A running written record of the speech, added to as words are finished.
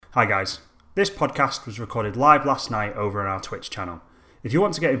Hi guys, this podcast was recorded live last night over on our Twitch channel. If you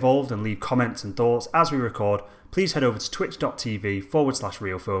want to get involved and leave comments and thoughts as we record, please head over to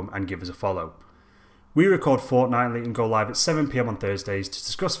twitch.tv/realfilm and give us a follow. We record fortnightly and go live at 7pm on Thursdays to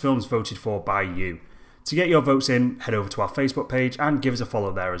discuss films voted for by you. To get your votes in, head over to our Facebook page and give us a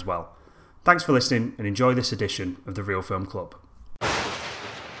follow there as well. Thanks for listening and enjoy this edition of the Real Film Club.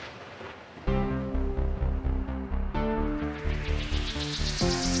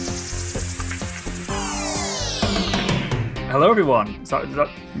 Hello everyone, is that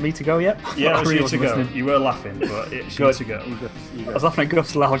me to go yet? Yeah, it was you to go. Listening. You were laughing, but it's you to go. I was laughing at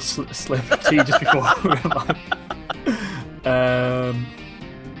Guff's loud slip of tea just before we went live.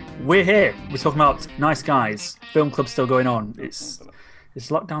 We're here, we're talking about Nice Guys. Film club's still going on. Is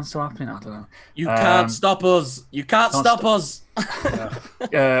lockdown still happening? I don't know. You can't stop us. You can't stop us.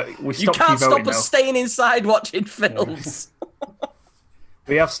 We You can't stop us staying inside watching films.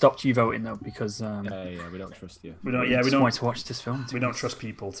 We have stopped you voting though because yeah, we don't trust you. We don't want to watch this film. We don't trust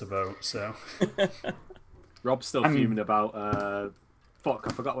people to vote, so. Rob's still fuming about fuck,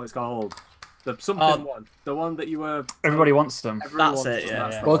 I forgot what it's called. The one, the one that you were. Everybody wants them. That's it.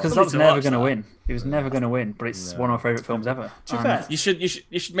 Yeah. Well, because that's never going to win. He was never going to win, but it's one of my favourite films ever. To be fair, you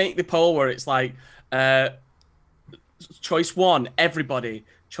should make the poll where it's like, choice 1, everybody.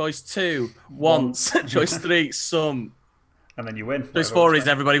 Choice 2, once. Choice 3, some. And then you win. Choice 4 is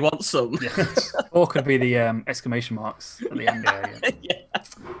everybody wants some. Yeah. Or could be the exclamation marks at the end.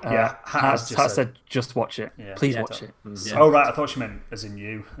 Has said, just watch it. Yeah. Please watch it. Yeah. Oh right, I thought you meant as in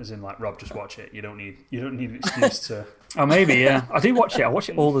you, as in like Rob, just watch it. You don't need an excuse to. Oh maybe, yeah. I do watch it. I watch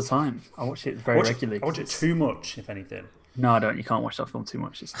it all the time. I watch it very regularly. I watch it too much, if anything. No, I don't. You can't watch that film too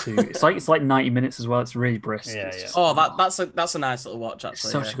much. It's too. It's like 90 minutes as well. It's really brisk. Yeah, just, Oh, that's a nice little watch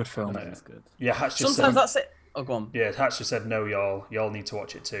actually. Such a good film. It's good. Yeah, Hatch just Sometimes said, that's it. Oh, go on. Yeah, Hatch just said no, y'all need to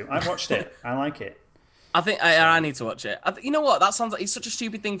watch it too. I watched it. I like it. I think I need to watch it. You know what? That sounds like it's such a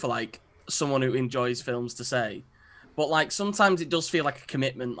stupid thing for like someone who enjoys films to say, but like sometimes it does feel like a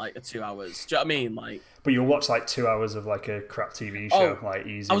commitment, like a 2 hours. Do you know what I mean? Like, but you'll watch like 2 hours of like a crap TV show, like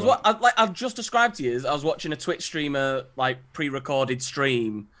easy. I've just described to you. I was watching a Twitch streamer like pre-recorded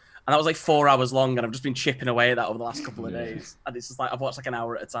stream, and that was like 4 hours long, and I've just been chipping away at that over the last couple of days, and it's just like I've watched like an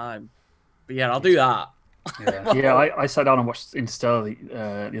hour at a time. But yeah, I'll do that. Yeah, I sat down and watched Interstellar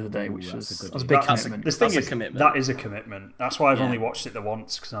the other day, which was a big commitment. This thing That's is a commitment. that is a commitment. That's why I've only watched it the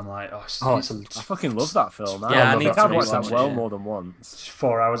once because I'm like, I fucking love that film. Yeah, I need to I've watched that rewatch it. more than once. It's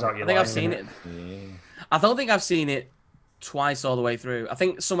 4 hours out your life. I think I've seen it. Yeah. I don't think I've seen it twice all the way through. I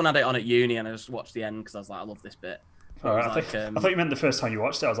think someone had it on at uni, and I just watched the end because I was like, I love this bit. All right, I thought you meant the first time you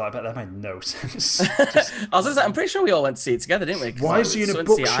watched it. I was like, I bet that made no sense. I'm pretty sure we all went to see it together, didn't we? Why is he in a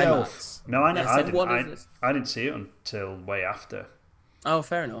bookshelf? No, I didn't. I didn't see it until way after. Oh,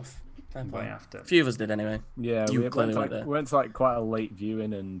 fair enough. Way after. A few of us did anyway. Yeah, You we clearly went weren't to like quite a late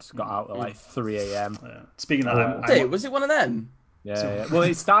viewing and got out at like 3 a.m. Speaking of that, Was it one of them? Yeah. Well,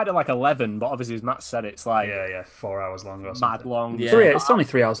 it started at like 11, but obviously as Matt said, it's like 4 hours long or something. mad long. Yeah. It's only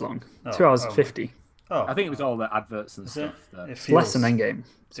 3 hours long. 2 hours 50. Oh, I think it was all the adverts and stuff. it feels Less than Endgame.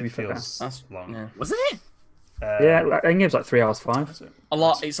 To be fair. feels long. Yeah. Wasn't it? Endgame's like 3 hours 5.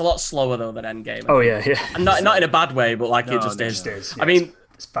 It's a lot slower though than Endgame. Oh yeah. And not in a bad way, but like it just no, is. It is, I mean,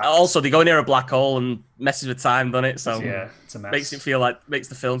 it's back. also they go near a black hole and messes with time, doesn't it? So Yeah, it's a mess. makes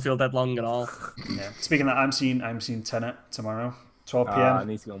the film feel dead long and all. Yeah. Speaking of that, I'm seeing Tenet tomorrow, 12 p.m. I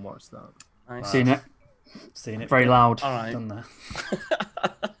need to go and watch that. Nice. Seen it. Seen it. Very loud. All right. Done that.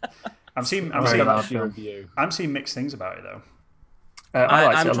 I'm seeing mixed things about it though. I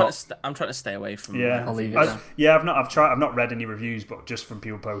liked it a lot. I'm trying to stay away from. Yeah, I'll leave it yeah. I've not read any reviews, but just from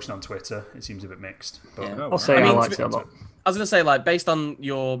people posting on Twitter, it seems a bit mixed. But Yeah. I'll say I liked it a lot. I was gonna say, like, based on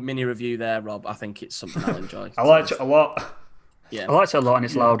your mini review there, Rob, I think it's something I'll enjoy. I liked it a lot. Yeah. I liked it a lot and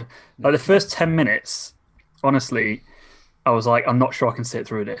it's loud. Like the first 10 minutes, honestly, I was like, I'm not sure I can sit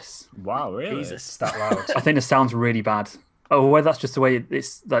through this. Wow, really? Jesus. It's that loud. I think the sound's really bad. Oh, whether that's just the way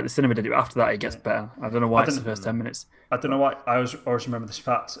it's like the cinema did it. After that, it gets better. I don't know why it's the first 10 minutes. I don't know why. I always remember this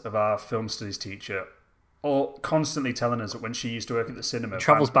fact of our film studies teacher, or constantly telling us that when she used to work at the cinema,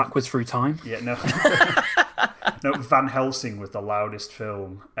 Travels backwards through time. Yeah, no. No, Van Helsing was the loudest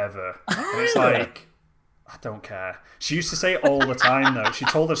film ever. And it's like, I don't care. She used to say it all the time though. She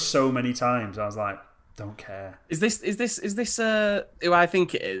told us so many times. I was like, don't care. Is this who I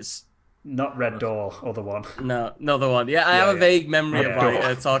think it is? Not Red Door, other one. No, the one. Yeah, I have a vague memory of like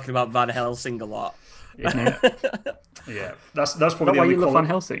her talking about Van Helsing a lot. Yeah, that's probably Not the why only you love Van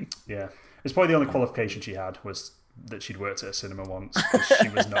Helsing. Yeah, it's probably the only qualification she had was that she'd worked at a cinema once. 'Cause she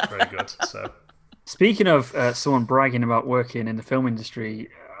was not very good. So Speaking of someone bragging about working in the film industry,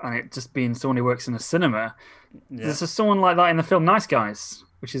 and it just being someone who works in a cinema. Yeah. There's just someone like that in the film Nice Guys,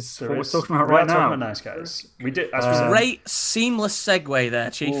 which is what we're talking about right now. Talking about Nice Guys. We did. As we said, Great seamless segue there,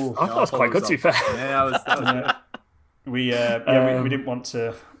 Chief. I thought it was quite good, to be fair. Yeah, that was good. we didn't want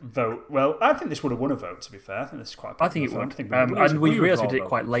to vote. Well, I think this would have won a vote. To be fair, I think this is quite. I think it would. And we realised we did it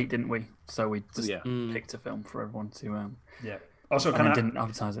quite late, didn't we? So we just picked a film for everyone to. Yeah. Also, didn't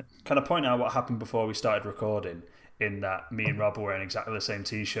advertise it. Can I point out what happened before we started recording? In that me and Rob were wearing exactly the same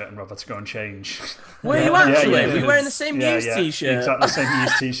T-shirt, and Rob had to go and change. Were you actually? Were you wearing the same news T-shirt? Exactly the same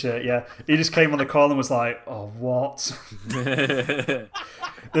news T-shirt. Yeah, he just came on the call and was like, "Oh, what?" The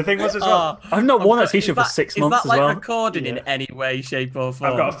thing was as well. I've not worn that T-shirt for 6 months as well. Is that like recorded in any way, shape, or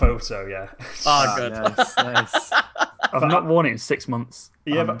form? I've got a photo. Yeah. Oh, good. Nice. I've not worn it in 6 months.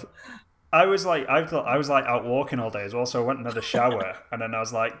 Yeah, but I was like out walking all day as well, so I went and had a shower, and then I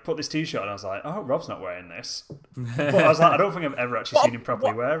was like, put this T-shirt on, and I was like, oh, Rob's not wearing this. But I was like, I don't think I've ever actually seen him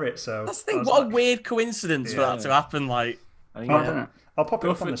properly wear it. So that's the thing. What a weird coincidence for that to happen. Like, I'll pop it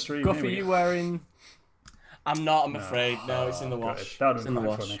up on the stream. Guff, are you wearing? I'm not. I'm afraid. No, it's in the wash. That would be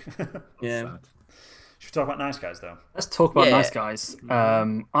quite funny. Yeah. Should we talk about Nice Guys though? Let's talk about Nice Guys.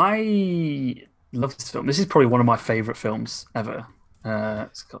 I love this film. This is probably one of my favourite films ever.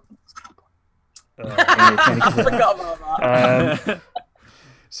 It's got. I forgot about that.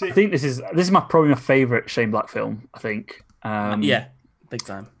 I think this is probably my favourite Shane Black film. I think. Yeah, big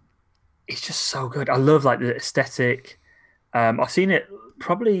time. It's just so good. I love like the aesthetic. I've seen it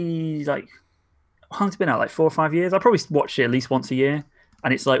probably like how long's it been out? Like 4 or 5 years. I probably watch it at least once a year,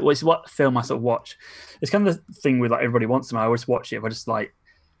 and it's like, well, it's what film I sort of watch. It's kind of the thing with like everybody wants them. I always watch it. If I just like,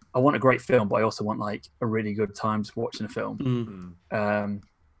 I want a great film, but I also want like a really good time watching a film.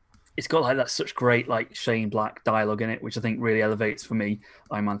 It's got like that such great like Shane Black dialogue in it, which I think really elevates for me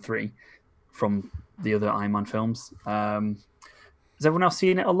Iron Man 3 from the other Iron Man films. Has everyone else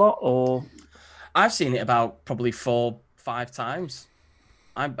seen it a lot, or? I've seen it about probably 4-5 times.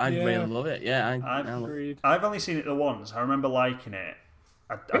 I really love it. Yeah, I've only seen it the once. I remember liking it.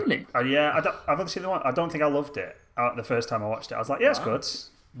 Really? I've only seen it the one. I don't think I loved it the first time I watched it. I was like, yeah, it's good,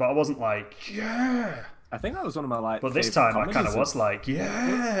 but I wasn't like, yeah. I think that was one of my like. But this time I kind of was like,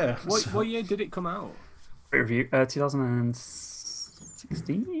 yeah. What year did it come out? Review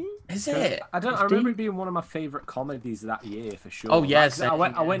 2016. Is it? I remember it being one of my favourite comedies that year for sure. Oh yes, I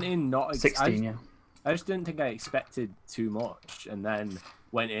went in not 16. Yeah. I just didn't think I expected too much, and then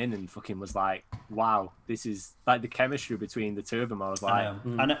went in and fucking was like, wow, this is like the chemistry between the two of them. I was like,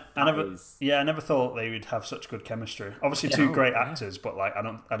 I never thought they would have such good chemistry. Obviously, two great actors, but like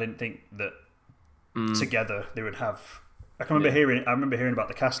I didn't think that together they would have. I remember hearing about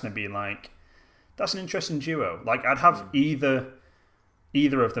the casting and being like, that's an interesting duo. Like I'd have either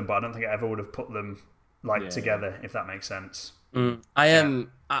of them, but I don't think I ever would have put them together, if that makes sense. I don't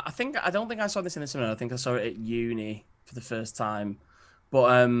think I saw this in the cinema. I think I saw it at uni for the first time.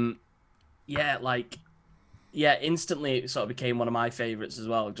 But instantly it sort of became one of my favourites as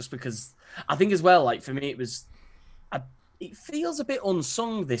well. Just because I think as well, like for me, it feels a bit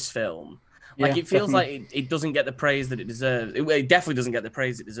unsung, this film. Like it feels like it doesn't get the praise that it deserves. It definitely doesn't get the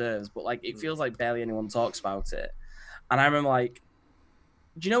praise it deserves. But like it feels like barely anyone talks about it. And I remember like,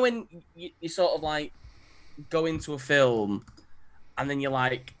 do you know when you sort of like go into a film and then you're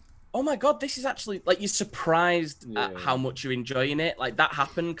like, oh my god, this is actually like, you're surprised at how much you're enjoying it. Like that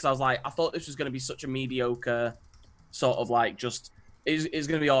happened because I was like, I thought this was going to be such a mediocre sort of like just is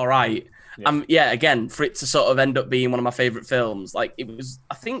going to be all right. Again, for it to sort of end up being one of my favorite films, like it was.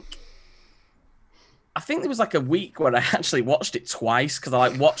 I think there was like a week where I actually watched it twice because I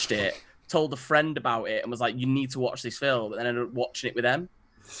like watched it, told a friend about it, and was like, you need to watch this film, and then ended up watching it with them.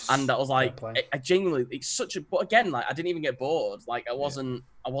 And I was like, I genuinely, it's such a. But again, like I didn't even get bored. Like I wasn't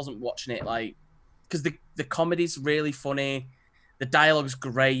watching it like because the comedy's really funny, the dialogue's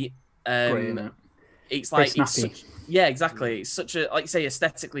great. Great, isn't it? It's like exactly. It's such a, like you say,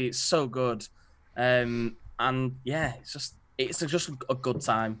 aesthetically, it's so good. And yeah, it's just a good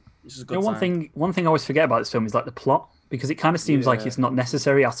time. It's just a good time. One thing I always forget about this film is like the plot, because it kind of seems like it's not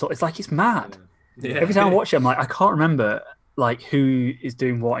necessary at all. It's like it's mad. Yeah. Every time I watch it, I'm like, I can't remember like who is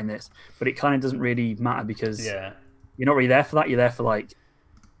doing what in this, but it kind of doesn't really matter because you're not really there for that. You're there for like,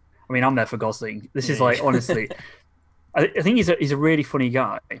 I mean, I'm there for Gosling. This is like, honestly, I think he's a really funny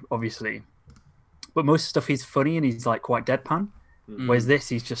guy, obviously, but most stuff he's funny and he's like quite deadpan. Whereas this,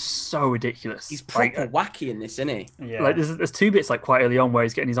 he's just so ridiculous. He's proper wacky in this, isn't he? Yeah. Like there's two bits like quite early on where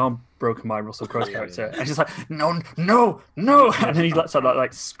he's getting his arm broken by Russell Crowe's character, and he's just like, no, and then he lets out that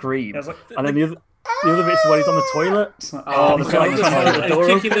like scream, and then The other bit's when he's on the toilet. Oh, he's the like, toilet. the door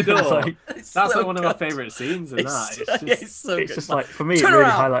Kicking the open. It's door. like, It's That's so like one of my good. favourite scenes in that. It's so it's good. just like, for me, it Turn really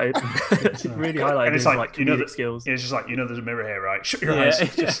around. highlighted. It really highlighted And it's his like, like you know comedic that skills. It's just like, there's a mirror here, right? Shut your Yeah.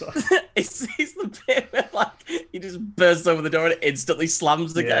 eyes. Just like, It's the bit where like he just bursts over the door and it instantly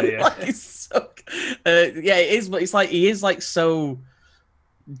slams again. Yeah. Like it's so. Yeah, it is, but it's like he is like so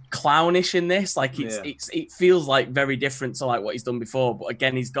clownish in this. Like it feels like very different to like what he's done before. But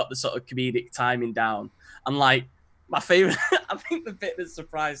again, he's got the sort of comedic timing down. And like my favorite, I think the bit that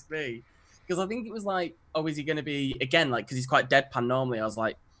surprised me, because I think it was like, oh, is he going to be again like because he's quite deadpan normally? I was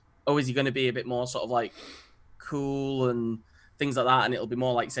like, oh, is he going to be a bit more sort of like cool and things like that, and it'll be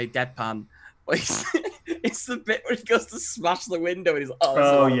more like say deadpan. But it's the bit where he goes to smash the window and he's like, oh,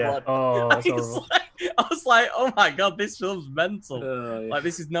 there's a lot of blood. Oh, that's horrible. I was like, oh my god, this film's mental. Yeah. Like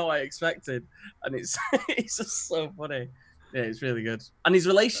this is not what I expected, and it's it's just so funny. Yeah, it's really good. And his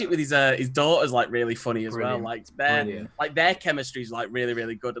relationship with his daughter's like really funny as Brilliant. well. Brilliant. Like their chemistry is like really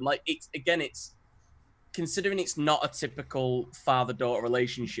really good. And like it's considering it's not a typical father-daughter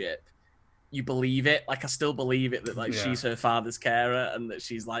relationship, you believe it. Like I still believe it that like she's her father's carer and that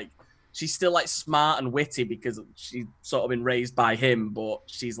she's still like smart and witty because she's sort of been raised by him, but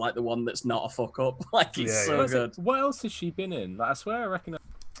she's like the one that's not a fuck up. Like it's so good. What else has she been in? Like, I swear I recognize.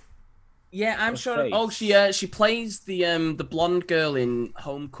 Yeah, I'm Her sure. face. Oh, she plays the blonde girl in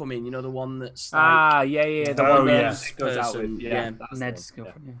Homecoming. You know, the one that's like, The Oh, one yeah. that goes out with. person, Yeah, yeah. that's the Ned's one.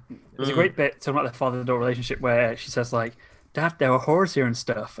 girlfriend. Yeah. There's a great bit talking about the father-daughter relationship where she says like, "Dad, there are whores here and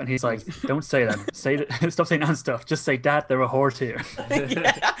stuff," and he's like, "Don't say them. Say that. Stop saying and stuff. Just say, Dad, there are whores here."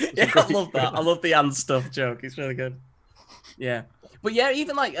 yeah, I love that. I love the and stuff joke. It's really good. Yeah, but yeah,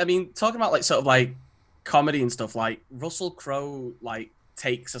 even like I mean, talking about like sort of like comedy and stuff, like Russell Crowe like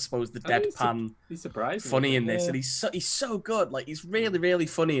takes I suppose the deadpan He's surprising. funny in this, Yeah. and he's so good. Like he's really really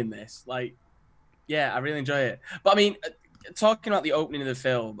funny in this. Like yeah, I really enjoy it. But I mean. Talking about the opening of the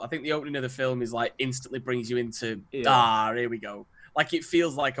film, I think the opening of the film is like instantly brings you into here we go. Like it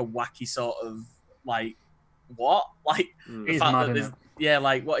feels like a wacky sort of like what? Like the It is fact mad, that isn't there's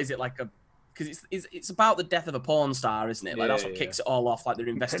like what is it like a because it's about the death of a porn star, isn't it? Like that's what kicks it all off. Like they're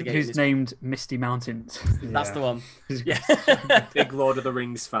investigating. Who's this. named Misty Mountains. That's the one. Yeah. Big Lord of the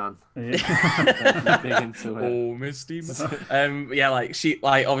Rings fan. Yeah. Big into it. Oh, Misty. Yeah, like she,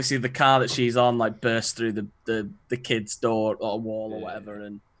 like obviously the car that she's on, like bursts through the kid's door or wall or whatever,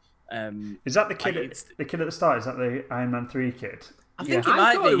 and is that the kid? like, The kid at the start? Is that the Iron Man 3 kid? I think Yeah. it might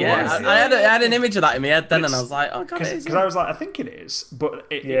I thought be. it Yeah, was. I had an image of that in my head then, and I It's- was like, oh god, it is. Because I was like, I think it is, but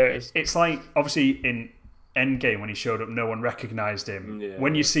it's like obviously in Endgame when he showed up, no one recognized him. Yeah.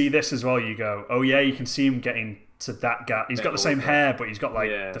 When you see this as well, you go, oh yeah, you can see him getting to that guy. He's got the same hair, but he's got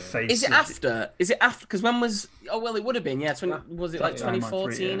like the face. Is it after? Is it after? Because when was? Oh well, it would have been. Yeah, was it like Iron Man 3,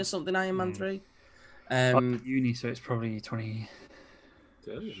 2014 yeah. or something? Iron Man 3. Uni, so it's probably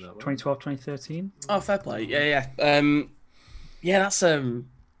 2012, 2013. Oh, fair play. Yeah. Yeah, that's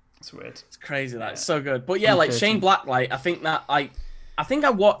It's weird. it's crazy. That's so good. But yeah, like Shane Black, like I think I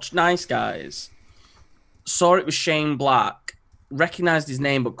watched Nice Guys, saw it was Shane Black, recognized his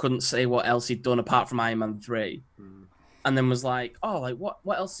name but couldn't say what else he'd done apart from Iron Man 3, and then was like, oh, like what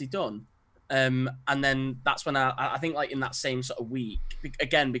else has he done? And then that's when I think like in that same sort of week,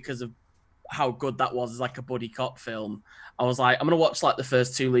 again because of how good that was as like a buddy cop film, I was like, I'm gonna watch like the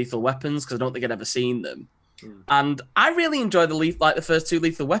first two Lethal Weapons because I don't think I'd ever seen them. And I really enjoy the first two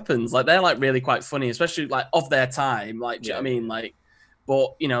Lethal Weapons. Like they're like really quite funny, especially like of their time. Like, do you know what I mean? Like,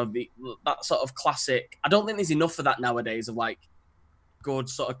 but you know, that sort of classic. I don't think there's enough of that nowadays of like good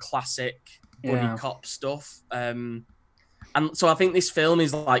sort of classic buddy cop stuff. And so I think this film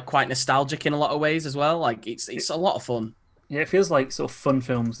is like quite nostalgic in a lot of ways as well. Like it's a lot of fun. Yeah, it feels like sort of fun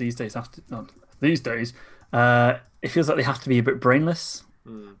films these days it feels like they have to be a bit brainless,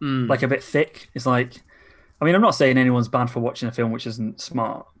 like a bit thick. It's like, I mean, I'm not saying anyone's banned for watching a film which isn't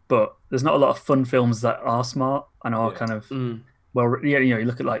smart, but there's not a lot of fun films that are smart and are kind of well. Yeah, you know, you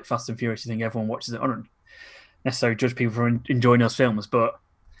look at like Fast and Furious, you think everyone watches it. I don't necessarily judge people for enjoying those films, but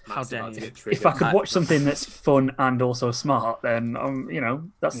How dare you? if I could watch something that's fun and also smart, then you know,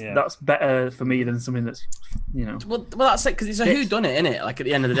 that's better for me than something that's, you know. Well, that's it because it's a whodunit, isn't it? Like at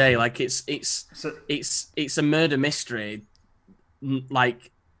the end of the day, like it's a murder mystery,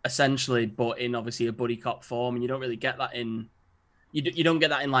 like essentially, but in obviously a buddy cop form, and you don't really get that in you don't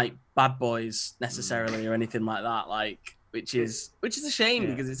get that in like Bad Boys necessarily or anything like that. Like which is a shame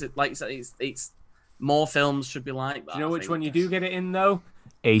because it's like it's more films should be like that. Do you know which one you do get it in though?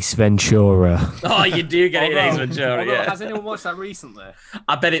 Ace Ventura. Oh, you do get it in Ace Ventura, Although, yeah. has anyone watched that recently?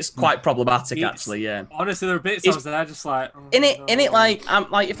 I bet it's quite problematic, It's- actually, yeah. Honestly, there are bits I was there just like... oh, In it, no.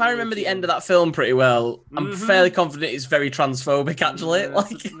 like, if I remember the end of that film pretty well, I'm fairly confident it's very transphobic, actually. Yeah,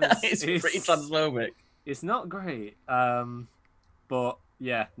 Like, it's- it's pretty transphobic. It's not great. But,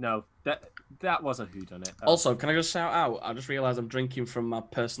 yeah, no. That was a whodunit. Also, can I just shout out? I just realised I'm drinking from my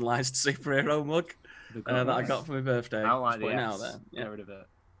personalised superhero mug that I got for my birthday. I don't like Just the putting it out S. there. Yeah. Get rid of it.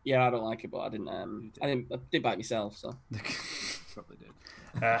 Yeah, I don't like it, but I did buy it myself. So Probably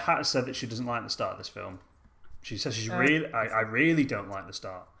did. Hatter said that she doesn't like the start of this film. She says she's I really don't like the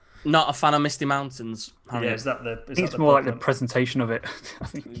start. not a fan of Misty Mountains. Harry. Yeah, is that the? I think it's more like the presentation of it. I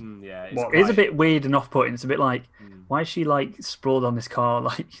think Yeah. It's What, it is a like, bit weird and off-putting. It's a bit like, why is she like sprawled on this car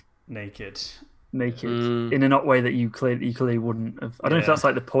like naked? naked in an odd way that you clearly wouldn't have. I don't know if Yeah. that's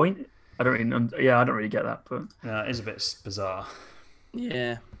like the point. I don't really. I don't really get that, but Yeah, it is a bit bizarre.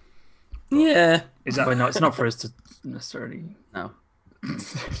 Yeah. Yeah. Is that? but no, it's not for us to necessarily. No.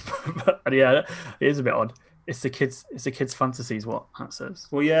 But yeah, it is a bit odd. It's the kids' fantasies. What that says.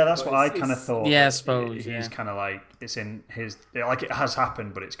 Well, yeah, that's Well, what I it's- kind of thought. Yeah, I that suppose, He's yeah. kind of like it's in his like it has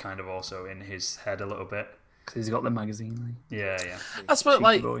happened, but it's kind of also in his head a little bit. Because he's got the magazine. Yeah, yeah. I suppose, Cheeky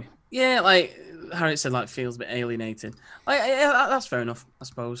like, boy. yeah, like Harriet said, like feels a bit alienated. Like, yeah, that's fair enough, I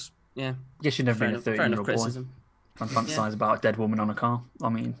suppose. Yeah, I guess you've never fair been a enough. Fair 13-year-old enough boy criticism. and fantasize about a dead woman on a car. I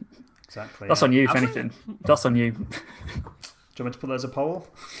mean, Exactly. that's yeah. on you, if Have we? anything. That's on you. Do you want me to put that as a poll?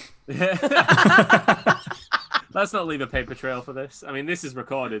 Let's not leave a paper trail for this. I mean, this is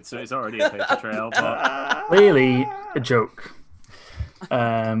recorded, so it's already a paper trail. But Clearly a joke.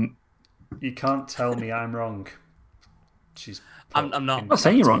 You can't tell me I'm wrong. She's. I'm not. in I'm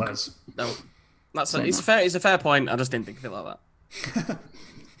saying you're capital wrong. letters. No, it's a fair point. I just didn't think of it like that.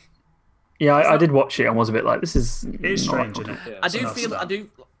 Yeah, I did watch it and was a bit like, this is. It is not strange, like- isn't it? I It's do not feel start.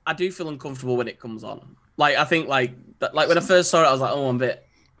 I do feel uncomfortable when it comes on. Like I think like when I first saw it, I was like, oh, I'm a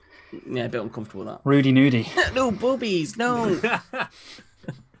bit uncomfortable with Rudy Nudie. that. No boobies, no.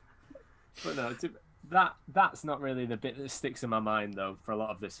 But no, that's not really the bit that sticks in my mind though for a lot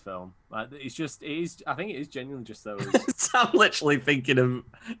of this film. Like I think it is genuinely just those. I'm literally thinking of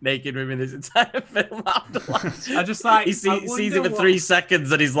naked women this entire film. After like, I just like he I sees it wonder for what- 3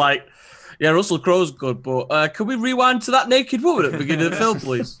 seconds and he's like, "Yeah, Russell Crowe's good, but can we rewind to that naked woman at the beginning of the film,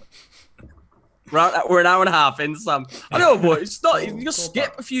 please?" We're an hour and a half in, Sam. I know, but it's not. You just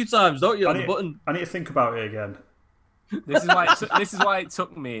skip a few times, don't you, on the button? I need to think about it again. This is why it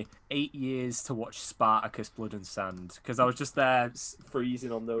took me 8 years to watch Spartacus: Blood and Sand, because I was just there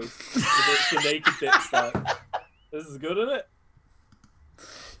freezing on those the naked bits. Like, this is good, isn't it?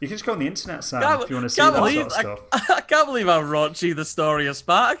 You can just go on the internet, Sam, Can't- if you want to see can't that believe- sort of stuff. I can't believe how raunchy the story of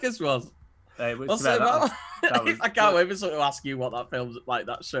Spartacus was. What's it about? I can't wait for someone to ask you what that film's like.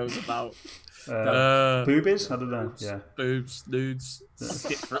 That show's about. Boobies? I don't know. Yeah. Boobs, nudes,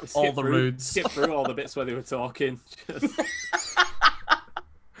 Skip all the through, rudes. Skip through all the bits where they were talking.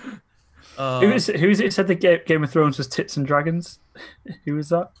 Who is it said that Game of Thrones was tits and dragons? Who was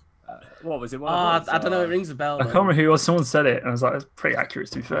that? What was it? I don't know. It rings a bell. I can't remember who it was. Someone said it, and I was like, that's pretty accurate,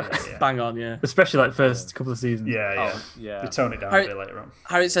 to be fair. Yeah. Bang on, yeah. Especially like first couple of seasons. Yeah. Yeah. You tone it down Harry- a bit later on.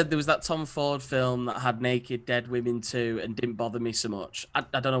 Harriet said there was that Tom Ford film that had naked dead women too and didn't bother me so much. I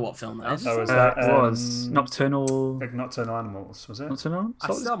don't know what film that is. Oh, was It that was Nocturnal. like Nocturnal Animals? Was it? Nocturnal?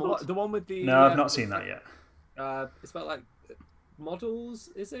 I still haven't watched the one with the. No, I've not seen that yet. It's about like models,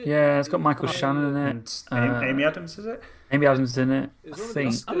 is it? Yeah, it's got Michael Shannon in it. And Amy Adams, is it? Amy Adams in it. It's I one of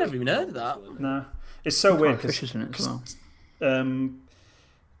think. the I've never even heard of that. No, it's so weird Clark Fisher's in it as well. because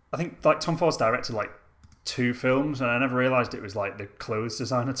I think like Tom Ford's directed like 2 films, and I never realised it was like the clothes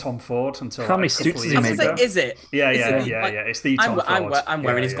designer Tom Ford until How many like, a couple suits of has he years made, ago. though? Is it? Yeah, Is yeah, it? yeah, Like, yeah. It's the Tom Ford. I'm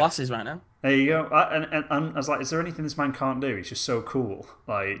wearing Yeah, his yeah. glasses right now. There you go. And I was like, is there anything this man can't do? He's just so cool.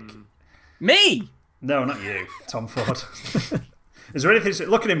 Like, Me? no, not you, Tom Ford. Is there anything?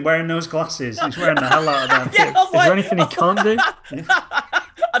 Look at him wearing those glasses. He's wearing the hell out of them. Yeah, I was Is like, there anything he can't do?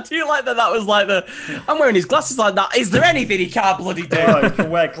 I do like that. That was like I'm wearing his glasses like that. Is there anything he can't bloody do? Oh, he can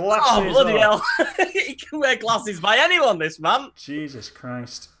wear glasses. Oh, bloody oh. hell. He can wear glasses by anyone, this man. Jesus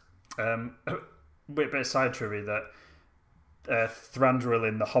Christ. A bit of side trivia that Thranduil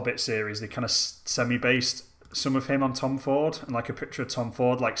in the Hobbit series, they kind of semi-based some of him on Tom Ford, and like a picture of Tom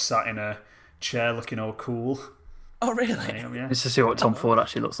Ford like sat in a chair looking all cool. Oh, really? Yeah, Let's just see what Tom Ford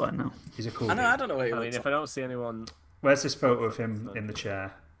actually looks like now. he's a cool I know. dude. I don't know what he I mean, looks if like. I don't see anyone, Where's this photo of him in the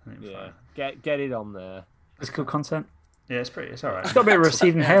chair? I think yeah, fine. get it on there. It's good content. Yeah, it's alright. He's got a bit of a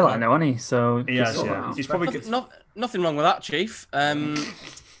receding hairline now, hasn't he? So He has, just sort yeah. of- He's probably good. Nothing wrong with that, Chief.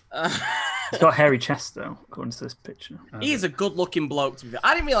 He's got a hairy chest though, according to this picture. He's a good-looking bloke. To be fair.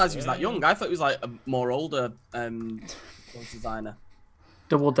 I didn't realize he was that young. I thought he was like a more older designer.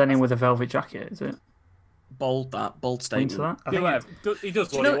 Double denim with a velvet jacket, is it? Bold statement. Into that? I think He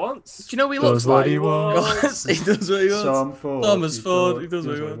does what he wants. Do you know what he looks Does what like? he wants. He does what he wants. Tom Ford. Thomas he Ford. does- He does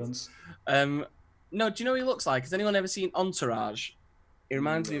what he he wants. No, do you know what he looks like? Has anyone ever seen Entourage? He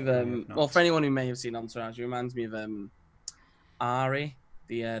reminds me of not. well, for anyone who may have seen Entourage, he reminds me of Ari,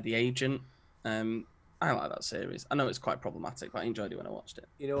 the agent. I like that series. I know it's quite problematic, but I enjoyed it when I watched it.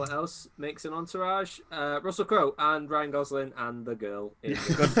 You know what else makes an entourage? Russell Crowe and Ryan Gosling and the girl. They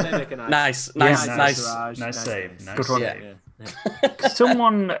make a Nice. entourage. Nice save. Nice. Nice Good one. save. Yeah.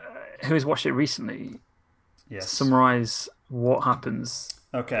 Someone who has watched it recently Yes. summarize what happens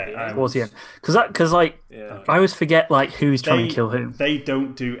Okay. towards the end, because like Yeah. I always forget like who's trying They- to kill whom. They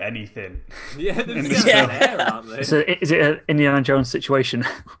don't do anything. Yeah, they're In just this getting film. hair, aren't they? So is it an Indiana Jones situation?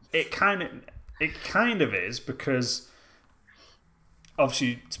 It kind of is, because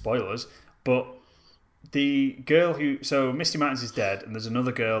obviously spoilers, but the girl so Misty Martins is dead, and there's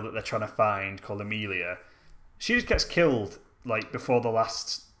another girl that they're trying to find called Amelia. She just gets killed like before the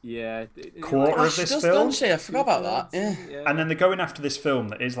last Yeah. quarter Oh, of she this does, film. doesn't she? I forgot about that. Yeah. And then they're going after this film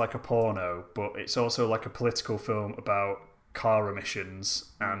that is like a porno, but it's also like a political film about car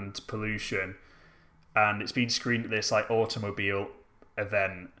emissions and pollution. And it's been screened at this like automobile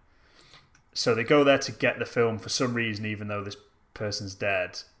event. So they go there to get the film for some reason, even though this person's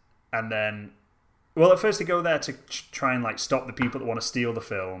dead. And then, well, at first they go there to try and like stop the people that want to steal the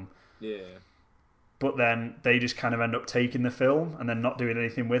film. Yeah. But then they just kind of end up taking the film and then not doing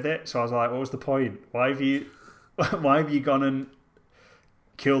anything with it. So I was like, what was the point? Why have you gone and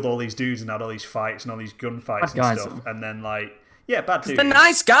killed all these dudes and had all these fights and all these gunfights and guys, stuff? And then like, yeah, bad dudes. They're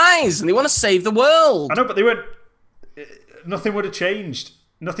nice guys and they want to save the world. I know, but they weren't. Nothing would have changed.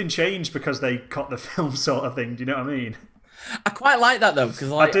 Nothing changed because they cut the film, sort of thing. Do you know what I mean? I quite like that though, because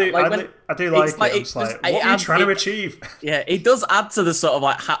like, I do like it. it's like- I'm it just like, just- what it are you adds- trying to it- achieve? Yeah, it does add to the sort of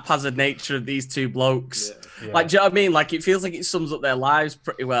like haphazard nature of these two blokes. Yeah. Like, do you know what I mean? Like, it feels like it sums up their lives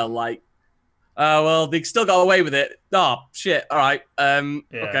pretty well. Like, well, they still got away with it. Oh shit! All right.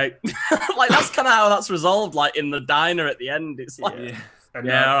 Okay. Like that's kind of how that's resolved. Like in the diner at the end, it's like, Yeah. And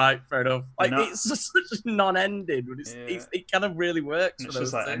yeah, now- all right, fair enough. Like now- it's just such a non-ended, but it kind of really works. and For it's those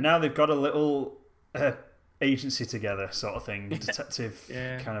just like, two. and now they've got a little agency together, sort of thing, detective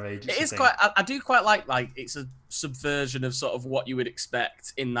Yeah. kind of agency. It is thing. quite. I do quite like it's a subversion of sort of what you would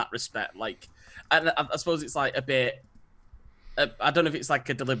expect in that respect. Like, and I suppose it's like a bit. I don't know if it's like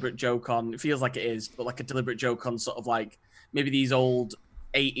a deliberate joke on. It feels like it is, but like a deliberate joke on sort of like maybe these old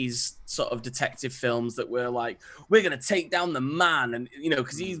 80s sort of detective films that were like, we're gonna take down the man, and you know,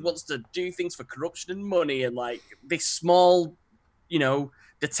 because he wants to do things for corruption and money, and like this small, you know,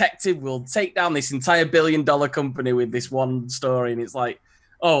 detective will take down this entire $1 billion company with this one story, and it's like,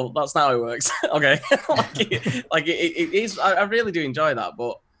 oh, that's not how it works. Okay, it is. I really do enjoy that,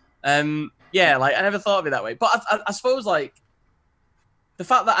 but yeah, like I never thought of it that way. But I suppose like the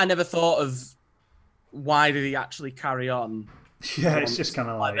fact that I never thought of why did he actually carry on. Yeah, it's just kind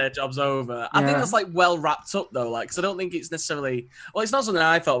of Like like their job's over. I think Yeah. that's like well wrapped up though, like because I don't think it's necessarily. Well, it's not something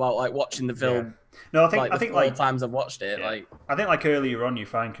I thought about like watching the film. no, I Like, think the four like times I've watched it, yeah. like I think like earlier on you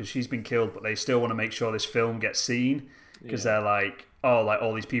find because she's been killed, but they still want to make sure this film gets seen because they're like, oh, like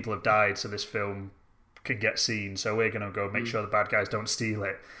all these people have died, so this film can get seen. So we're gonna go make sure the bad guys don't steal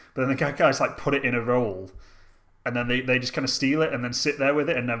it. But then the bad guys like put it in a roll, and then they just kind of steal it and then sit there with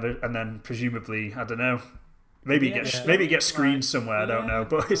it and then presumably I don't know. Maybe it gets screened somewhere. I don't know,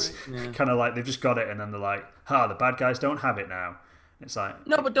 but it's kind of like they've just got it, and then they're like, the bad guys don't have it now." It's like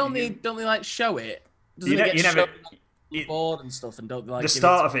no, but don't they like show it? Doesn't You it ne- get you never- shown on the board and stuff, and don't they, like the give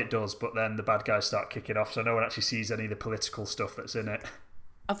start it of it does, but then the bad guys start kicking off, so no one actually sees any of the political stuff that's in it.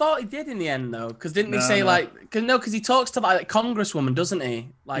 I thought he did in the end though, because didn't he No, say no. like? Because he talks to like Congresswoman, doesn't he?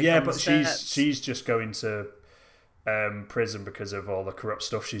 Like Yeah, on the but steps. she's just going to prison because of all the corrupt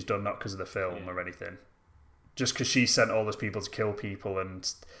stuff she's done, not because of the film or anything. Just because she sent all those people to kill people, and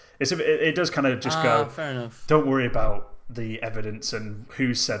it does kind of just go. Fair enough. Don't worry about the evidence and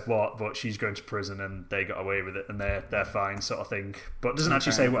who said what, but she's going to prison and they got away with it and they're fine, sort of thing. But it doesn't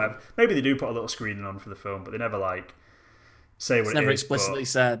actually say whatever. Maybe they do put a little screening on for the film, but they never like say what It's it never is, explicitly but-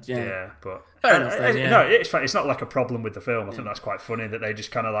 said. Yeah. Yeah, but Fair enough then, yeah. no, it's fine. It's not like a problem with the film. I think that's quite funny that they just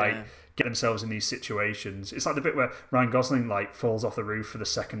kind of like get themselves in these situations. It's like the bit where Ryan Gosling like falls off the roof for the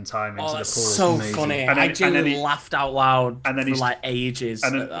second time into Oh, the pool. that's so funny. And then- I and genuinely then he- laughed out loud and then for he's- like ages.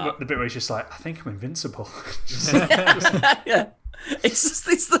 and at then that. the bit where he's just like, I think I'm invincible. Yeah.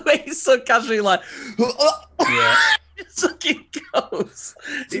 It's the way he's so casually like, yeah. just fucking goes.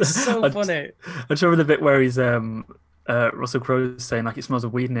 It's so funny. I just remember the bit where he's Russell Crowe's saying like it smells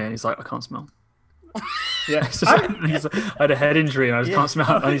of weed in here. And he's like, I can't smell. Yeah, It's just like, I had a head injury and I just can't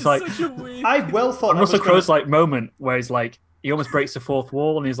smell. And he's like, Such a weird... I well thought and that Russell was gonna- Crowe's like moment where he's like, he almost breaks the fourth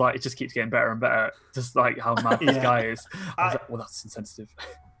wall and he's like, it just keeps getting better and better. Just like how mad this Yeah. guy is. I was like, well, that's insensitive.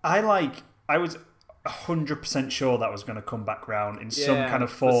 I was 100% sure that was going to come back round in some Yeah, kind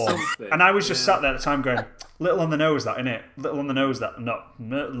of for form, something. and I was just sat there at the time going, "Little on the nose, that innit? Little on the nose, that not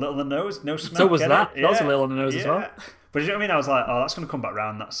little on the nose, no smell." So was get that. it? That was a Yeah. little on the nose as well. Yeah. But you know what I mean? I was like, "Oh, that's going to come back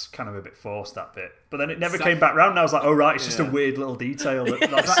round. That's kind of a bit forced, that bit." But then it never So- came back round. And I was like, "Oh right, it's just a Yeah. weird little detail that's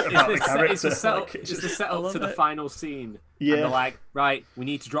about the character." It's the setup, Like, it's the I setup love to the it. final scene. Yeah. And they're like, right, we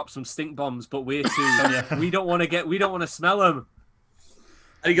need to drop some stink bombs, but we're too. We don't want to smell them.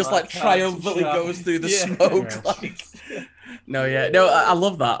 And he just like triumphantly shut. goes through the Yeah. smoke. Yeah. Like, I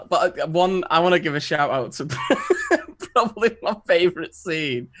love that. But I want to give a shout out to probably my favorite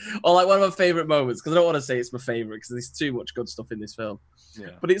scene, or like one of my favorite moments, because I don't want to say it's my favorite because there's too much good stuff in this film. Yeah.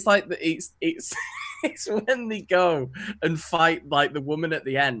 But it's like it's it's when they go and fight like the woman at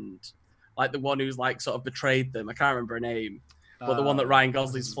the end, like the one who's like sort of betrayed them. I can't remember her name, but the one that Ryan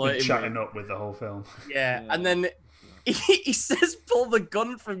Gosling's been flirting chatting with. up with the whole film. Yeah, Yeah. and then he says, "Pull the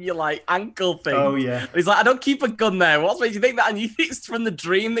gun from your like ankle thing." Oh yeah. And he's like, "I don't keep a gun there. What's made you think that?" And you think it's from the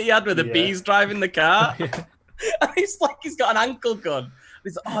dream that he had where the Yeah. bees driving the car. And he's like, he's got an ankle gun. And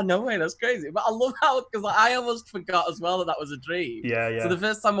he's like, "Oh no way, that's crazy." But I love how because like, I almost forgot as well that was a dream. Yeah, yeah. So the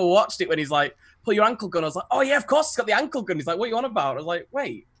first time I watched it, when he's like, "Pull your ankle gun," I was like, "Oh yeah, of course he's got the ankle gun." He's like, "What are you on about?" I was like,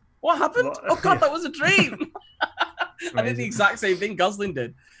 "Wait, what happened? What? Oh god, Yeah. that was a dream." I did the Amazing. exact same thing Gosling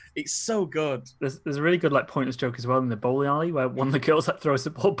did. It's so good. There's a really good like pointless joke as well in the bowling alley where one of the girls like throws the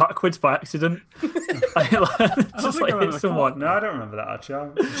ball backwards by accident. Just think I like remember hit someone. No, I don't remember that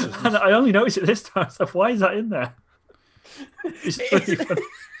actually. It's just- And I only noticed it this time. I was like, why is that in there? It's really funny.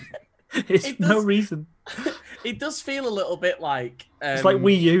 It's It no does- reason. It does feel a little bit like It's like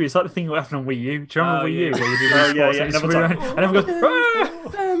Wii U. It's like the thing that happened on Wii U. Do you remember Oh, Wii yeah. U? Where you do Oh, these yeah, sports yeah. and you Never spin talk- around, and everyone goes,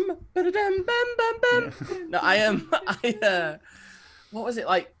 "Ah!" No, I am. What was it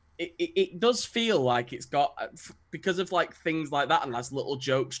like? It does feel like it's got because of like things like that and that's little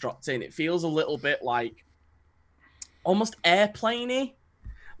jokes dropped in. It feels a little bit like almost airplaney,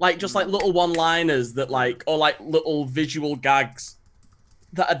 like just like little one-liners that like or like little visual gags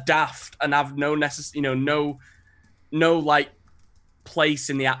that are daft and have no no like place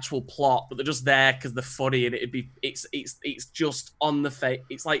in the actual plot, but they're just there because they're funny and it's just on the face.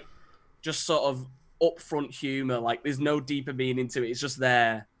 It's like just sort of upfront humor. Like there's no deeper meaning to it. It's just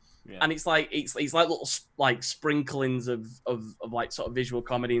there. Yeah. And it's like little like sprinklings of like sort of visual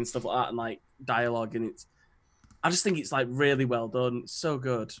comedy and stuff like that and like dialogue and I just think it's like really well done. It's so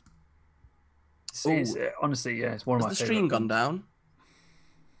good. Honestly, yeah, it's one of Has my the stream favorite. gone down?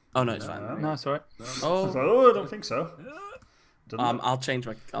 Oh no, it's fine. No, it's alright. I was Oh, like, oh, I don't think so. Doesn't look- I'll change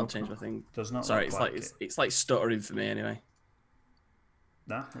my thing. does not Sorry, look it's like like it. it's like stuttering for me anyway.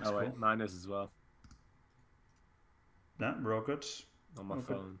 Nah, that's Oh wait, cool. mine is as well Nah, we're all good. on my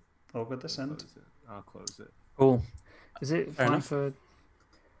Okay. phone. All good this end. Close it. I'll close it. Cool. Is it Fair fine enough. for?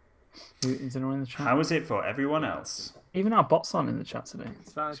 Is anyone in the chat? How is it for everyone else? Even our bots aren't in the chat today.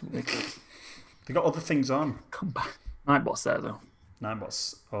 It's fine. They got other things on. Come back. Nightbot's there though.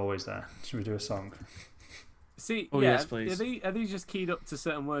 Ninebot's always there. Should we do a song? See, Oh, yeah, yes, please. Are these just keyed up to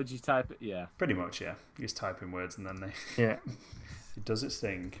certain words you type? Yeah. Pretty much, yeah. You just type in words and then Yeah. it does its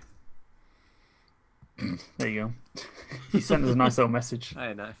thing. There you go. He sent us a nice little message.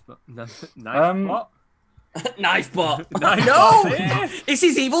 Hey, knife, knife, what? Knife bot. Knife No, bot, yeah. it's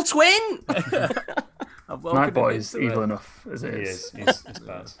his evil twin. I've woken him Nightbot is into evil it. enough as it He is. is. It's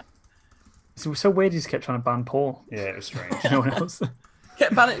bad. It's so weird. He just kept trying to ban Paul. Yeah, it was strange. No one else.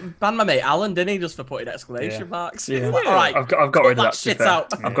 Kept ban my mate Alan, didn't he? Just for putting exclamation Yeah. marks. Yeah. Like, all right, I've got cut rid of that that. to shit be fair.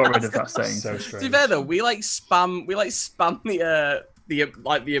 out. I've got rid of that saying. So To strange. be fair though, we like spam the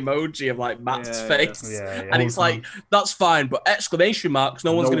emoji of like Matt's Yeah, face, Yeah, yeah. and it's like that's fine, but exclamation marks.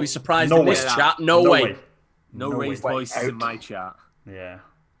 No one's No- gonna be surprised no in this way. chat. No way. No, No raised way. voices in my chat. Yeah,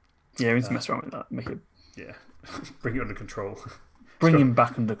 Yeah, we need to mess around with that. Make it yeah. Bring it under control. bring go- him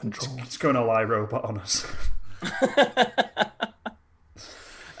back under control. Let's go and all iRobot on us.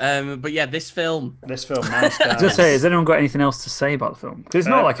 But yeah, this film. This film, Mouse Dies. Just say, has anyone got anything else to say about the film? Because it's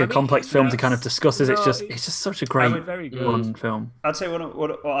not like a I mean, complex film to yes. kind of discuss. Is it? No, It's just such a great, very good. fun film. I'd say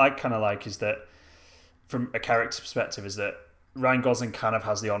what I kind of like is that, from a character perspective, is that Ryan Gosling kind of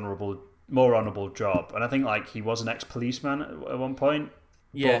has the more honourable job, and I think like he was an ex-policeman at one point.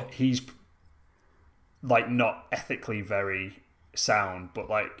 Yeah. But he's like not ethically very sound, but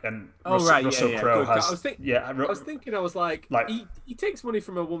like, and Oh, right, Russell yeah, Crowe good. has. I was think- yeah, I was thinking, I was like he takes money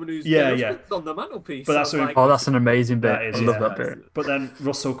from a woman who's Yeah, dead on the mantelpiece. But that's I was what- like, Oh, that's an amazing bit. That is, I love yeah. that bit. But then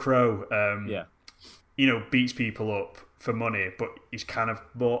Russell Crowe, yeah. beats people up for money, but he's kind of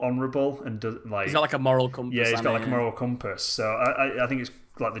more honourable and does like. He's got like a moral compass. Yeah, he's got like a hasn't he? moral compass. So I think it's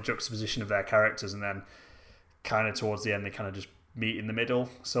like the juxtaposition of their characters, and then kind of towards the end they kind of just meet in the middle,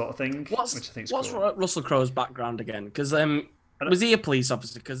 sort of thing. which I think is What's cool. Russell Crowe's background again? Because was he a police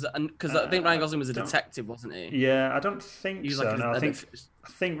officer? Because I think Ryan Gosling was a detective, wasn't he? Yeah, I don't think He was so. like No, I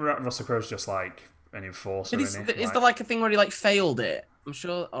think Russell Crowe's just like an enforcer. Is there like a thing where he like failed it? I'm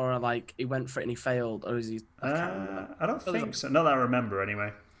sure, or like he went for it and he failed, or is he? I can't remember. I don't think so. Not that I remember,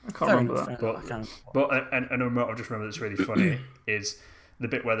 anyway. I can't remember that. Fair enough, I can't- But and what I just remember that's really funny is the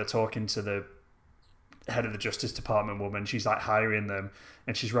bit where they're talking to the head of the Justice Department woman. She's like hiring them,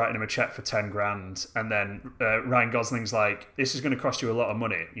 and she's writing them a check for 10 grand. And then Ryan Gosling's like, "This is going to cost you a lot of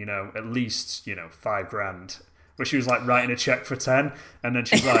money. At least 5 grand." But she was like writing a check for 10, and then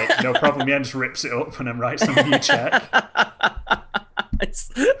she's like, "No problem." Yeah, and just rips it up and then writes them a new check.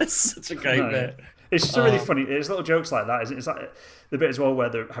 it's such a great bit. It's just a really funny. It's little jokes like that, isn't it? It's like the bit as well where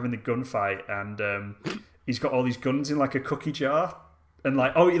they're having the gunfight, and he's got all these guns in like a cookie jar, and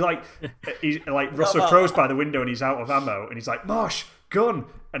like he's like Russell Crowe's by the window and he's out of ammo, and he's like, "Mosh, gun!"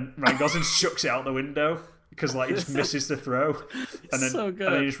 and Ryan Gosling chucks it out the window because like he just misses the throw, and then so good.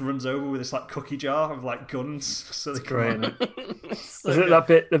 and then he just runs over with this like cookie jar of like guns. So they Great. come out. Was it that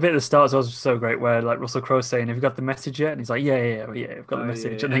bit? The bit at the start was so great, where like Russell Crowe's saying, "Have you got the message yet?" And he's like, "Yeah, I've got the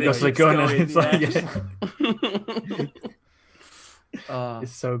message." yeah. And then he And goes to the then gun, it's and it's going, like, "Yeah,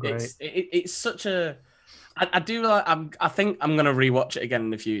 it's so great." It's such a. I do like. I think I'm gonna rewatch it again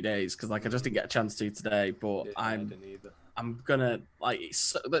in a few days because like I just didn't get a chance to today. But I'm gonna like.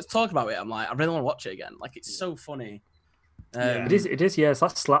 Let's talk about it. I'm like I really want to watch it again. Like it's so funny. It is. Yeah, it's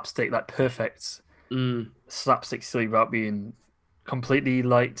that slapstick, that perfect slapstick silly without being completely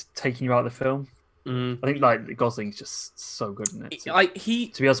like taking you out of the film. I think like Gosling's just so good in it. Like to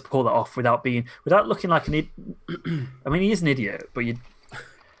be able to pull that off without looking like an idiot. I mean, he is an idiot, but you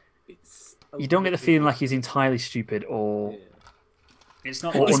don't get the feeling like he's entirely stupid or It's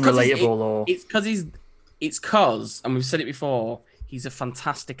not. or It's 'cause unrelatable or it's because and we've said it before. He's a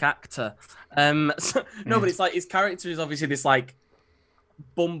fantastic actor. But it's like his character is obviously this like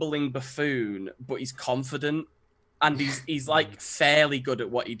bumbling buffoon, but he's confident and he's like fairly good at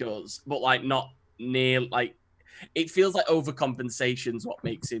what he does, but like not near like it feels like overcompensation's what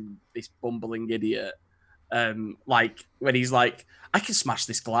makes him this bumbling idiot. Like when he's like, I can smash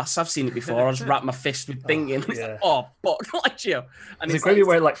this glass. I've seen it before. I'll just wrap my fist with thinking. He's like, oh, fuck, like you. And there's a great bit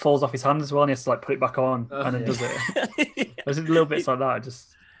where it like falls off his hand as well, and he has to like put it back on and then does it. There's little bits like that.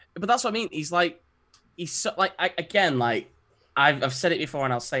 But that's what I mean. He's so like again, like I've said it before,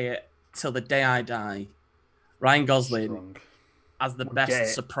 and I'll say it till the day I die. Ryan Gosling has the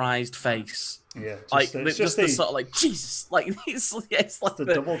best surprised face. Yeah, it's just the sort of like Jesus, like it's like the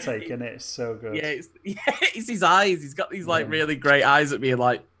double take in it. It's so good. Yeah, it's his eyes. He's got these like really great eyes at me,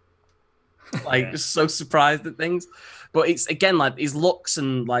 like just so surprised at things. But it's again like his looks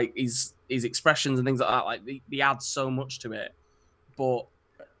and like his expressions and things like that. Like he adds so much to it. But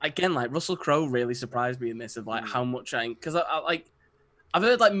again, like Russell Crowe really surprised me in this of like how much because I've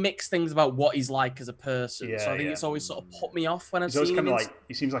heard like mixed things about what he's like as a person, so I think it's always sort of put me off when I've seen him.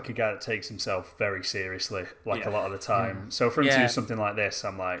 He seems like a guy that takes himself very seriously, like a lot of the time. So for him to do something like this,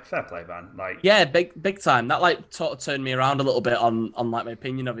 I'm like, fair play, man. Like, big time. That like sort of turned me around a little bit on like my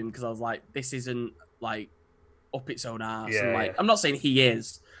opinion of him because I was like, this isn't like up its own arse. And, like, I'm not saying he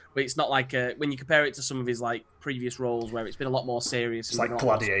is, but it's not like when you compare it to some of his like previous roles where it's been a lot more serious. It's like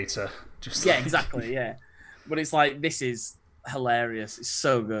Gladiator. Exactly. Yeah, but it's like this is hilarious. It's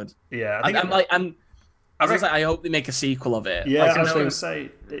so good. Yeah, I hope they make a sequel of it. Yeah, I was going to say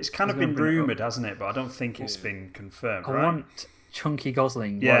it's kind of been rumored, hasn't it? But I don't think it's been confirmed. I want Chunky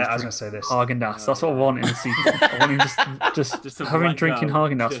Gosling. Yeah, I was going to say this. Haagen-Dazs. That's what I want in the sequel. I want him just having drinking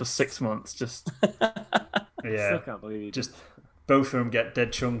Haagen-Dazs for 6 months. Just yeah, can't believe just both of them get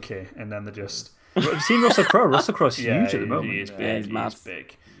dead chunky, and then they're just. Have you seen Russell Crowe? Russell Crowe's huge at the moment. He is big. He is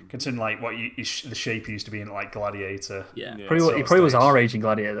big. Considering like the shape he used to be in like Gladiator. He probably was our age in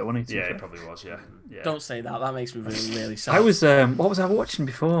Gladiator, wasn't he? Yeah, he probably was. Yeah. Don't say that. That makes me really sad. I was what was I watching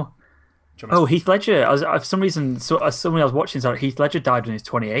before? Heath Ledger. For some reason, somebody I was watching said Heath Ledger died when he was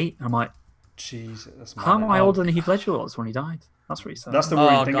 28. I'm like, Jesus, that's how am I older than Heath Ledger was when he died? That's really sad. That's the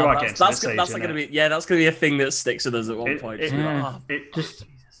worrying thing about getting to this age. That's gonna be a thing that sticks with us at one point.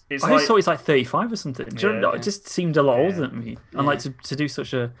 I just thought he's like 35 or something. It just seemed a lot older than me. And like to do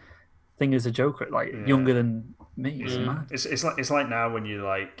such a thing as a joker, like younger than me. It's mad. It's like now when you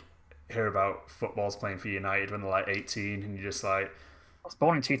like hear about footballers playing for United when they're like 18, and you're just like, I was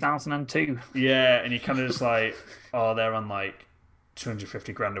born in 2002. yeah, and you kind of just like, oh, they're on like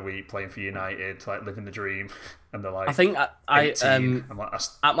 250 grand a week playing for United, like living the dream, and they're like, I think I'm like,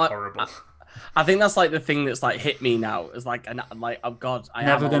 that's horrible. I think that's like the thing that's like hit me now. Is like, oh god, I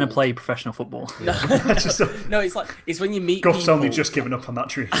never am going to old. play professional football. No, it's like it's when you meet. Goff's people... only just given up on that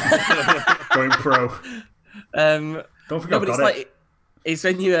dream, going pro. Don't forget, No, but it's like it's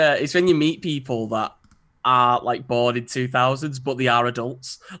when you meet people that are like born in 2000s, but they are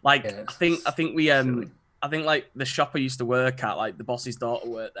adults. Like I think we I think like the shop I used to work at, like the boss's daughter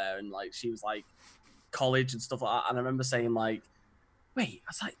worked there, and like she was like college and stuff like that. And I remember saying like, wait, I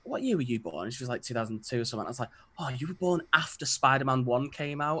was like, what year were you born? And she was like 2002 or something. I was like, oh, you were born after Spider-Man 1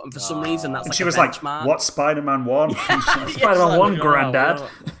 came out, and for some reason that's and like she a was benchmark. like, what Spider-Man 1? Spider-Man 1, granddad.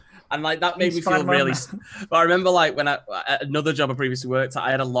 And like that made me feel Spider-Man. really. But I remember like when at another job I previously worked at,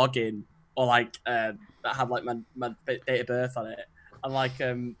 I had a login or like that had like my date of birth on it, and like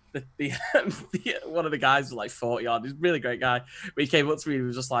the one of the guys was like 40 odd. He's a really great guy, but he came up to me and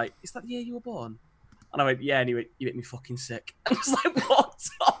was just like, "Is that the year you were born?" And I went, "Yeah." And he went, "You make me fucking sick." And I was like, "What?"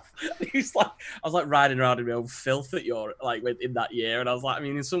 And he was like, I was like riding around in my own filth at your like in that year, and I was like, I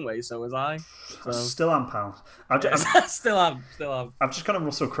mean, in some ways, so was I. So. Still am, pal. Still am. I've just gone on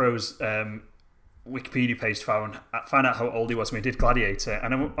Russell Crowe's Wikipedia page to find out how old he was when he did Gladiator,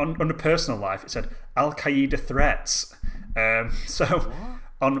 and on a personal life, it said Al Qaeda threats. So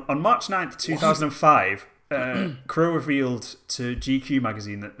on March 9th, 2005. Crowe revealed to GQ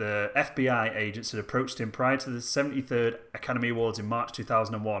magazine that the FBI agents had approached him prior to the 73rd Academy Awards in March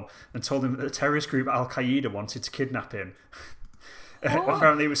 2001 and told him that the terrorist group Al Qaeda wanted to kidnap him.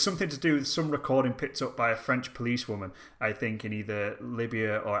 Apparently, it was something to do with some recording picked up by a French policewoman, I think, in either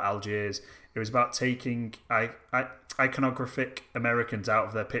Libya or Algiers. It was about taking iconographic Americans out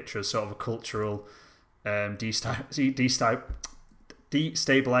of their pictures, sort of a cultural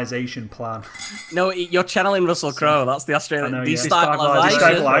destabilization plan. No, you're channeling Russell Crowe. That's the Australian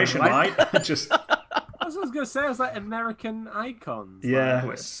destabilization, right? Just. I was going to say, it's like American icons. Yeah,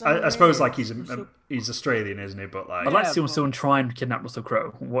 like, I suppose like he's Australian, isn't he? But like, I'd like to see someone try and kidnap Russell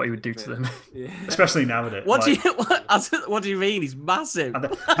Crowe. What he would do to them. Yeah. Especially nowadays. What do you mean? He's massive. Yeah,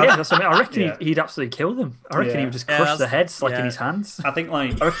 that's what I mean. I reckon he'd absolutely kill them. I reckon he would just crush their heads like in his hands. I think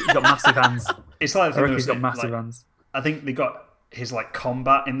like I reckon he's got massive hands. It's like I reckon he's got massive hands. I think they got his like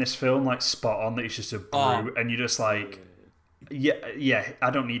combat in this film like spot on. That he's just a brute, and you're just like, yeah. I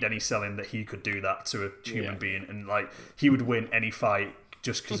don't need any selling that he could do that to a human being, and like he would win any fight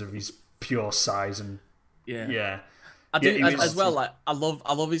just because of his pure size and I do as well. Like I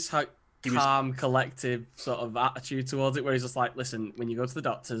love his calm, collective sort of attitude towards it, where he's just like, listen, when you go to the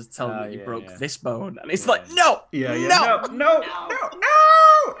doctors, tell them that you broke this bone, and it's like, no.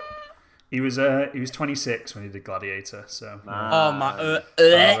 He was 26 when he did Gladiator, so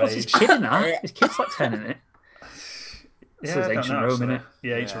what's his kid in that? His kid's like 10 in it. This was ancient Rome, innit?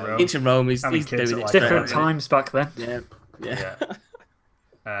 Yeah, ancient Rome. Ancient Rome, he's doing it. Like different times back then. Yeah.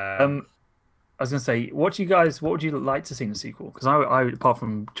 I was gonna say, what would you like to see in the sequel? Because I apart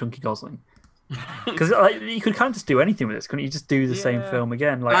from Chunky Gosling, because like, you could kind of just do anything with this, couldn't you? Just do the same film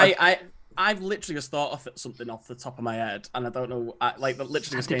again? Like I've literally just thought of something off the top of my head, and I don't know, literally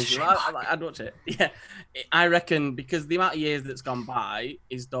just came to me. I'd watch it. Yeah, I reckon because the amount of years that's gone by,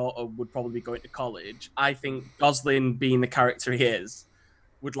 his daughter would probably be going to college. I think Gosling, being the character he is,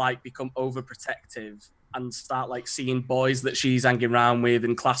 would like become overprotective and start like seeing boys that she's hanging around with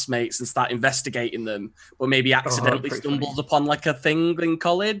and classmates and start investigating them, but maybe accidentally stumbles upon like a thing in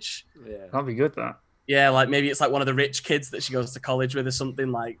college. Yeah, that'd be good. That. Yeah, like maybe it's like one of the rich kids that she goes to college with or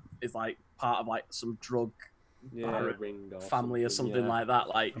something, like is like part of like some drug ring family or something like that.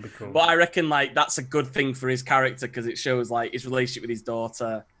 Like, cool. But I reckon like that's a good thing for his character because it shows like his relationship with his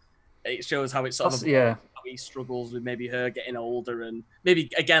daughter. It shows how it's sort of how he struggles with maybe her getting older and maybe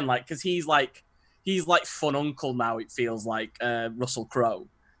again like because he's like fun uncle now. It feels like Russell Crowe.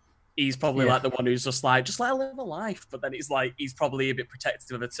 He's probably like the one who's just like, just let her live a life. But then it's like, he's probably a bit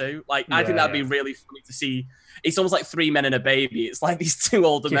protective of her too. Like, I think that'd be really funny to see. It's almost like Three Men and a Baby. It's like these two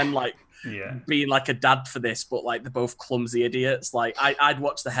older men, like being like a dad for this, but like they're both clumsy idiots. Like I'd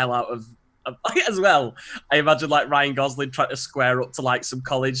watch the hell out of as well. I imagine like Ryan Gosling trying to square up to like some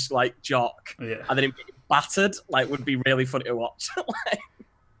college like jock and then him getting battered, like would be really funny to watch.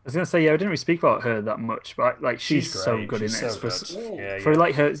 I was gonna say, I didn't really speak about her that much, but like she's so good in it. For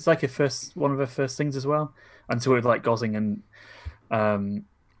like her, it's like one of her first things as well. And so with like Gosling and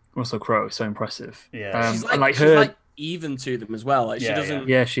Russell Crowe, so impressive. Yeah, and like her even to them as well. Like she Yeah, doesn't.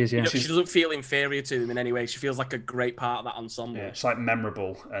 Yeah, she is. Yeah, She doesn't feel inferior to them in any way. She feels like a great part of that ensemble. Yeah, it's like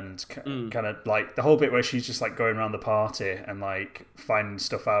memorable and kind of like the whole bit where she's just like going around the party and like finding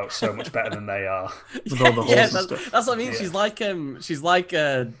stuff out so much better than they are. with all the holes and that's, stuff. that's what I mean. Yeah. She's like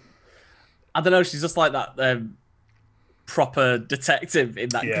I don't know. She's just like that proper detective in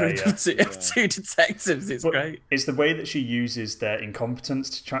that group Yeah. of two detectives. It's But great. it's the way that she uses their incompetence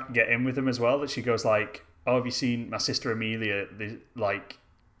to try and get in with them as well. That she goes like, "Oh, have you seen my sister Amelia?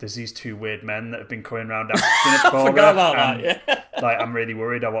 There's these two weird men that have been coming around asking it for her. Forgot about and, that. Yeah. Like, I'm really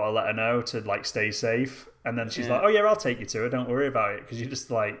worried. I want to let her know to like stay safe." And then she's like, "Oh yeah, I'll take you to her. Don't worry about it." Because you're just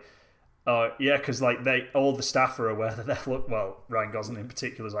like, "Oh yeah," because like all the staff are aware that Ryan Gosling in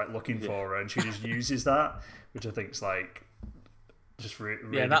particular is like looking for her, and she just uses that, which I think is like just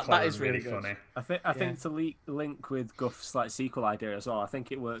really that clever is and really really good. funny. I think to link with Guff's like sequel idea as well. I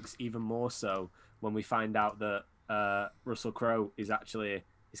think it works even more so when we find out that Russell Crowe is actually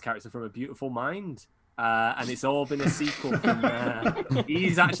his character from A Beautiful Mind, and it's all been a sequel from there.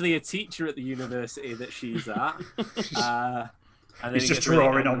 He's actually a teacher at the university that she's at. And then He's he just gets really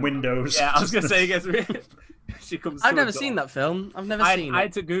drawing on angry. windows. Yeah, I was gonna say he gets really. She comes. I've to a never door. seen that film. I've never seen I it.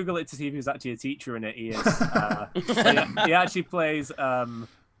 had to Google it to see if he was actually a teacher in it. He is. He actually plays. Who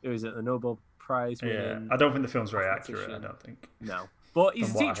is it? The Nobel Prize Yeah, winning. I don't think the film's very accurate. I mathematician. don't think. No, but he's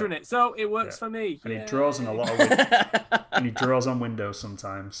a From what I teacher in heard. it, so it works Yeah. for me. And he draws on a lot of and he draws on windows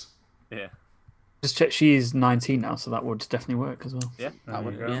sometimes. Yeah, Just check. She is 19 now, so that would definitely work as well. yeah. That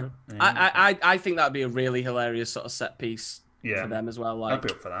would, There you yeah. go. I think that'd be a really hilarious sort of set piece Yeah. for them as well. I'd Like, be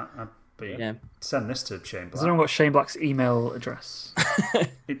up for that. I'd be yeah. send this to Shane Has Black. anyone got Shane Black's email address?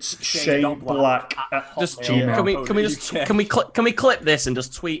 It's Shane Shane Black. Just Gmail. can we clip this and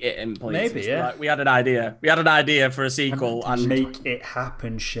just tweet it in, please? Maybe, Just yeah. Like, we had an idea. We had an idea for a sequel, and Make it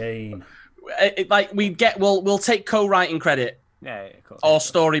happen, Shane. we'll take co-writing credit Yeah, of course. or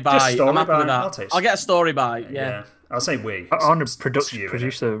story by. Just story I'm happy by. with that. I'll take I'll get a story by. Yeah. I'll say we. On a It's you, innit?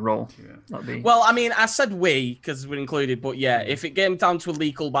 producer role. That'd be. Well, I mean, I said we because we're included, but yeah, if it came down to a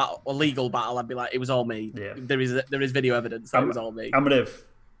legal battle, I'd be like, it was all me. Yeah. There is video evidence that it was all me. I'm gonna.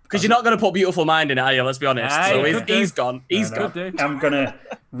 Because you're not going to put Beautiful Mind in it, are you? Let's be honest. Yeah, So you he's, could do. he's gone. He's No, no. gone. do. I'm gonna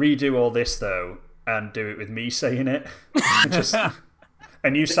redo all this though and do it with me saying it. Just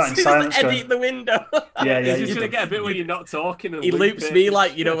and you sat in He's silence. just Going, edit the window. yeah, He's yeah. just you gonna do. get a bit where you're not talking. And He loop loops it. me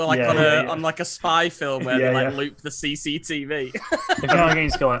like like Yeah, on yeah. on like a spy film where Yeah, they like yeah. loop the CCTV. if you're not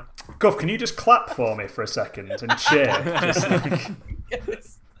against, go like, Guff, can you just clap for me for a second and cheer? Just like,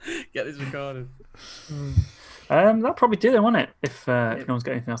 Get this recorded. that'll probably do it, won't it? If no one's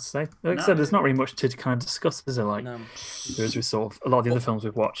got anything else to say. Like I No. said, there's not really much to kind of discuss, is there? Like No. there's with sort of a lot of the other films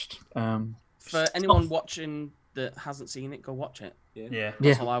we've watched. For anyone watching that hasn't seen it, go watch it. yeah. Yeah.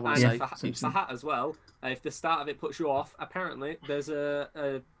 That's all I want And to Yeah. say. if the hat as well, if the start of it puts you off, apparently there's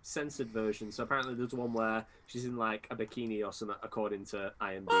a censored version. So apparently there's one where she's in like a bikini or something, according to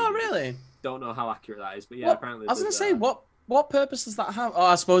IMDb. Oh, really? Don't know how accurate that is, but yeah, What- apparently. I was gonna there's, say, what purpose does that have? Oh,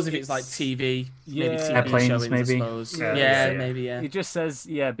 I suppose if it's like TV, maybe Yeah. TV Airplanes, showings, maybe. I suppose. Yeah, Yeah, yeah. maybe, yeah. It just says,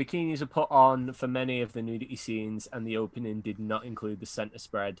 yeah, bikinis are put on for many of the nudity scenes, and the opening did not include the center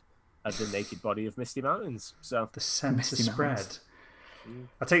spread of the naked body of Misty Mountains. So The centre Misty spread. Mountains.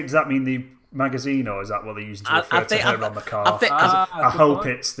 I take. Does that mean the magazine, or is that what they use to I refer to think- her I- on the car? I think- I good hope point.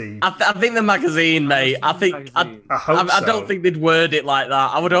 it's the. I think the magazine, mate. I think Magazine. I hope I don't so. think they'd word it like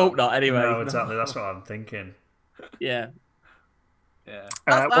that. I would hope not. Anyway, No, exactly. That's what I'm thinking. yeah. yeah,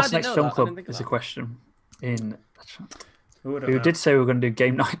 I What's didn't next know film that. I club didn't think of is a that. question. In Who would we did say we were going to do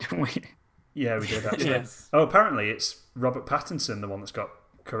game night, didn't we? Yeah, we did actually. Yes. Oh, apparently it's Robert Pattinson, the one that's got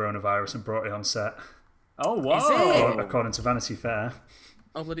coronavirus and brought it on set, Oh wow! it? according to Vanity Fair.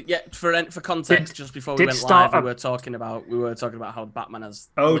 Oh, bloody- yeah. For context, just before we did went start live, we up- were talking about how Batman has.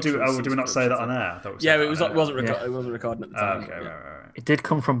 Do literally we not say that on air? I thought we said Yeah, that it was. on It air. wasn't. Yeah. It wasn't recording at the Oh, time. okay, yeah. right. It did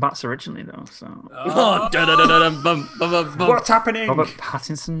come from Bats originally, though. So Oh, da-da-da-da-dum, bum, bum, bum, bum. What's happening? Robert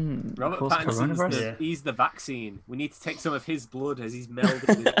Pattinson Robert caused Pattinson's coronavirus. Yeah. he's the vaccine. We need to take some of his blood as he's melded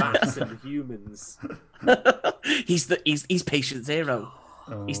with bats and humans. He's patient zero.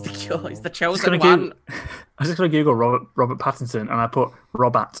 He's the cure. He's the I was chosen gonna one. I was just going to Google Robert Pattinson, and I put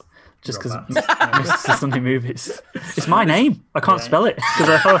Robat just because Robat. it's the Sunday movies. It's my name. I can't Yeah. spell it because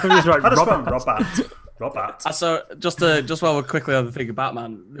I thought it was right. How does spell Robat. Robert? I saw just while we're quickly on the thing of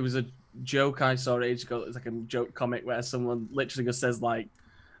Batman, there was a joke I saw ages ago. It's like a joke comic where someone literally just says like,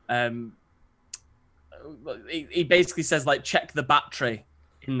 he basically says like, check the battery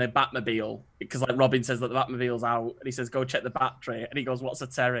in the Batmobile because like Robin says that the Batmobile's out, and he says go check the battery, and he goes, what's a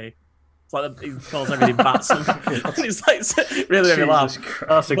Terry? It's like he calls everything bats. And it's like really made me laugh. Jesus Christ.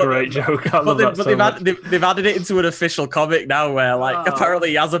 That's a great joke. I love that so much. They've added it into an official comic now, where like apparently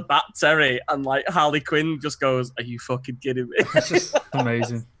he has a bat, Terry, and like Harley Quinn just goes, "Are you fucking kidding me?" It's just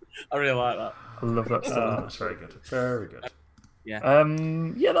Amazing. I really like that. I love that stuff. that's very good. Very good. Yeah,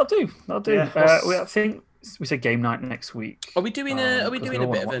 that'll do. Yeah, I think we said game night next week. Are we doing a because we bit all of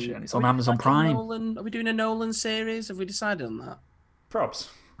wanna watch it, an? and it's on Amazon Prime. Are we doing a Nolan series? Have we decided on that? Props.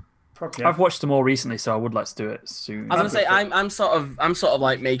 Yeah. I've watched them all recently, so I would like to do it soon. I was gonna say I'm sort of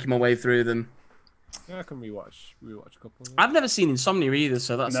like making my way through them. Yeah, I can rewatch a couple of them. I've never seen Insomnia either,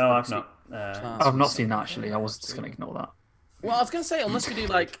 so that's No, I've not. I've not seen that actually. I was just going to ignore that. Well, I was gonna say unless we do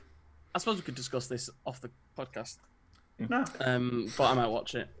like, I suppose we could discuss this off the podcast. No. But I might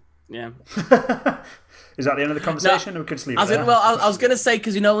watch it. Yeah. Is that the end of the conversation? Or we could just leave it there? I was gonna say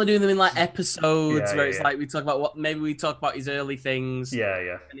because we're doing them in like episodes Yeah, where yeah, it's yeah. like we talk about maybe we talk about his early things.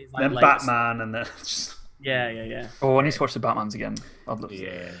 Yeah. And his, like, Then latest- Batman and then just... Yeah. Oh, I need to watch the Batmans again. I'd love to.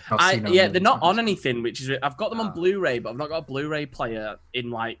 Yeah. I've seen them They're not on times. anything, which is I've got them on Blu-ray, but I've not got a Blu-ray player in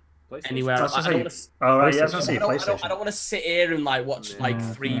like anywhere. That's I just don't how want you- to. Oh, right, yeah, I was PlayStation. going to say PlayStation. I don't want to sit here and like watch like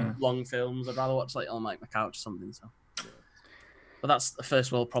Yeah, 3 yeah. long films. I'd rather watch like on like my couch or something. So, but that's the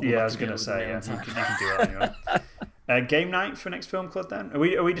first world problem. Yeah, I have was to going deal to with say, in my yeah, own you time. can do that anyway. Game night for next film club then? Are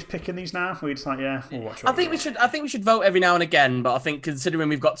we just picking these now? Are we just like, yeah, we'll watch I think we should vote every now and again, but I think considering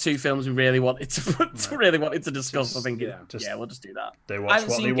we've got 2 films we really wanted to discuss, I think we'll just do that. They I watch haven't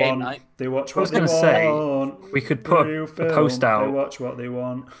what seen they Game want. Night. They watch I what was they gonna say, want. we could put Real a film. post out. They watch what they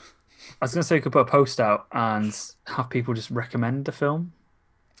want. I was going to say we could put a post out and have people just recommend a film.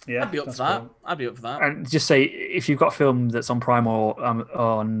 Yeah, I'd be up for that's that. cool. I'd be up for that. And just say if you've got a film that's on Prime or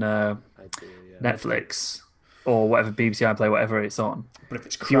on I do, yeah. Netflix or whatever, BBC iPlayer, whatever it's on. But if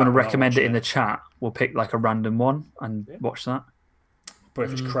it's If you want to crap, we're not recommend it watching in the chat, we'll pick like a random one and watch that. But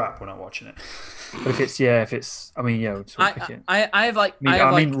if it's crap, we're not watching it. But if it's we'll just pick it. I have like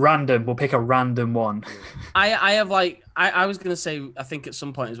I mean, random. We'll pick a random one. I have like I was gonna say I think at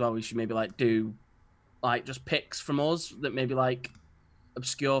some point as well we should maybe like do like just picks from us that maybe like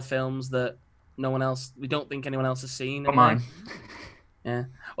obscure films that we don't think anyone else has seen. Not anyway. mine. Yeah.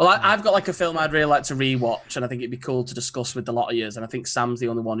 Well, I've got like a film I'd really like to rewatch, and I think it'd be cool to discuss with a lot of years. And I think Sam's the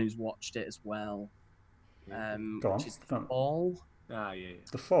only one who's watched it as well. Go on. Which is Go on. The Fall. Yeah.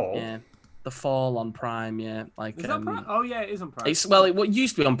 The Fall? Yeah, The Fall on Prime. Yeah, like Is that Prime? Oh yeah, it is on Prime. it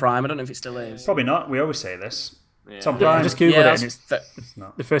used to be on Prime. I don't know if it still is. Probably not. We always say this. Yeah. It's on I Prime. just googled it, and it's it's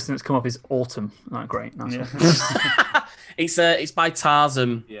the first thing that's come up is Autumn. Oh, great, nice. Yeah. One. it's by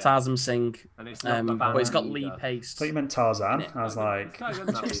Tarzan. Yeah. Tarzan Singh. And it's not the But it's got band Lee either. I Pace. thought you meant Tarzan. Yeah. I was like, It's kind of good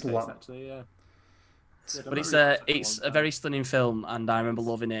in that just Lee a Pace, lot. actually, yeah. But it's a very stunning film, and I remember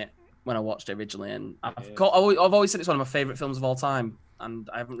loving it when I watched it originally. And I've always said it's one of my favorite films of all time, and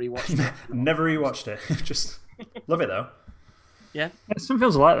I haven't rewatched it. never rewatched it. Just love it though. Yeah. Some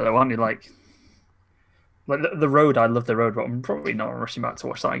films are like that, though, aren't they? Like The Road. I love The Road, but I'm probably not rushing back to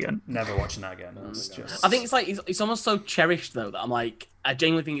watch that again. Never watching that again. It's just... I think it's like it's almost so cherished though that I'm like I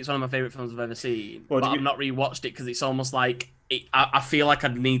genuinely think it's one of my favorite films I've ever seen. Well, but do you- I've not rewatched it because it's almost like I feel like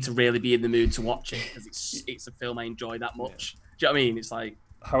I'd need to really be in the mood to watch it because it's a film I enjoy that much. Do you know what I mean? It's like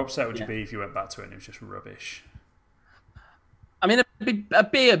How upset would you be if you went back to it and it was just rubbish? I mean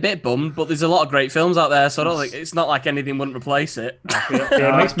I'd be a bit bummed, but there's a lot of great films out there, so I don't think it's not like anything wouldn't replace it.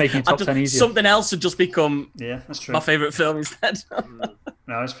 Yeah, it makes making top 10 easier. Something else would just become Yeah, that's true. my favorite film instead.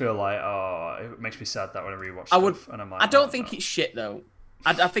 No, I just feel like, it makes me sad that when I rewatch I would. stuff, and I'm like, I don't oh, think no. it's shit though.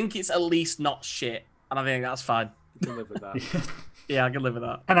 I think it's at least not shit, and I think that's fine. You can live with that. Yeah, I can live with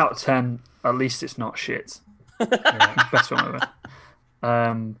that. 10 out of 10. At least it's not shit. Best film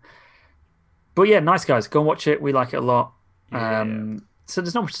ever. But yeah, nice guys. Go and watch it. We like it a lot. So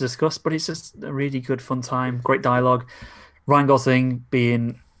there's not much to discuss, but it's just a really good, fun time. Great dialogue. Ryan Gosling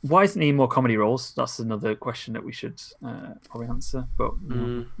being... Why isn't he in more comedy roles? That's another question that we should probably answer. But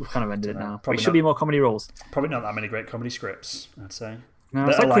we've kind of ended it now. But Probably he should not. be in more comedy roles. Probably not that many great comedy scripts, I'd say. No,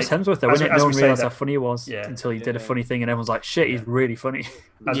 it's That like are Chris Hemsworth, though, as isn't it? we- as No we one say realised that- how funny he was Yeah. until he did a funny thing, and everyone's like, shit, he's really funny.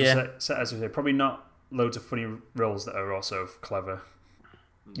 As Yeah. we say, probably not loads of funny roles that are also clever,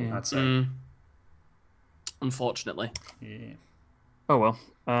 Yeah. I'd say. Unfortunately. Yeah. Oh, well.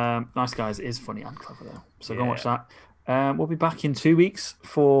 Nice Guys is funny and clever, though. So go and watch Yeah. that. We'll be back in 2 weeks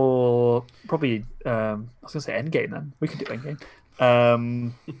for probably, I was going to say Endgame then. We could do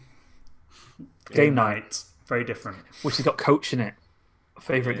Endgame. Game night, Very different. which has got Coach in it.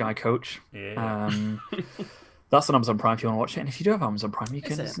 Favourite guy, Coach. Yeah. That's on Amazon Prime if you want to watch it. And if you do have Amazon Prime, you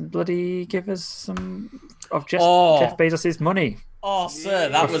Is can it? bloody give us some of Jeff Bezos' money. Oh, sir,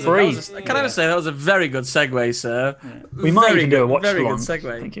 that For was free. can I just say that was a very good segue, sir. We might Very even do a good- watch Very along. good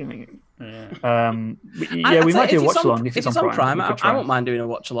segue. Thank you. We might do a watch along if it's on Prime. I won't mind doing a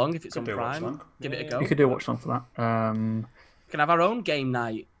watch along if it's on do a watch Prime. along. Give it a go. We could do a watch along for that. We can have our own game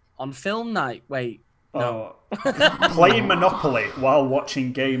night on film night. Wait, no. Playing Monopoly while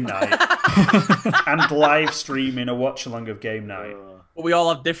watching game night and live streaming a watch along of game night. But we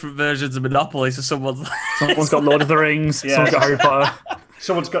all have different versions of Monopoly, so someone's got Lord of the Rings, Yeah. someone's got Harry Potter.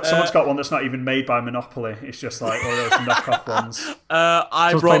 Someone's got one that's not even made by Monopoly. It's just like all those knockoff ones.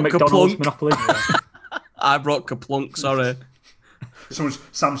 I Someone's brought playing McDonald's Kaplunk. Monopoly. I brought Kaplunk, sorry.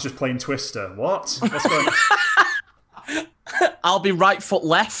 Sam's just playing Twister. What? What's going on? I'll be right foot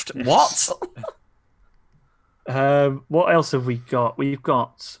left. What? What else have we got? We've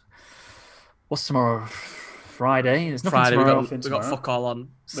got... What's tomorrow? Friday. There's nothing Friday, tomorrow. we got fuck all on.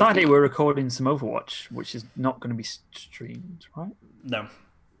 Saturday, we're recording some Overwatch, which is not going to be streamed, right? No.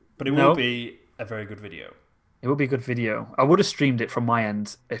 But it will be a very good video. It will be a good video. I would have streamed it from my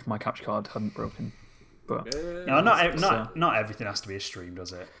end if my capture card hadn't broken. But No, not everything has to be a stream,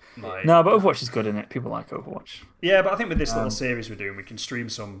 does it? Like, no, but Overwatch is good in it. People like Overwatch. Yeah, but I think with this little series we're doing, we can stream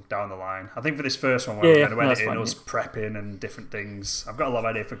some down the line. I think for this first one, where Yeah, we're going to yeah, edit no, in, that's us prepping and different things, I've got a lot of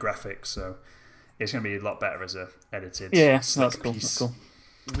idea for graphics, so it's going to be a lot better as a edited That's cool. piece.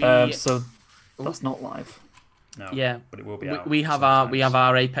 That's cool. So that's not live. No, Yeah, but it will be out. we have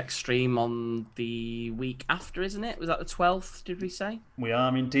our Apex stream on the week after, isn't it? Was that the 12th? Did we say? We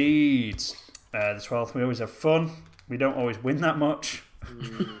are indeed. The 12th, we always have fun. We don't always win that much.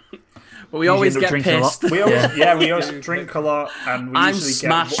 But we always end up get drinking a lot. pissed. We always, we always drink a lot, and we I'm usually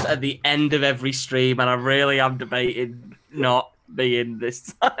smashed get. at the end of every stream, and I really am debating not being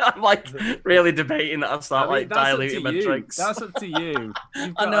this. I'm like really debating that I start diluting my drinks. That's up to you.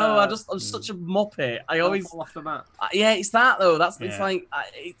 I know. I'm such a muppet. I always fall off the map. Yeah, it's that though. It's like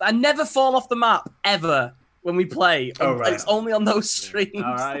I never fall off the map ever when we play. Oh, right. It's only on those streams All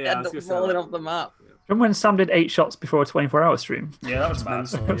right, I yeah, end I up was gonna say falling that. off the map. Remember when Sam did 8 shots before a 24-hour stream? Yeah, that was mad.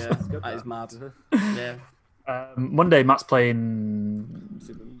 Yeah, good, that is mad. Yeah. Monday, Matt's playing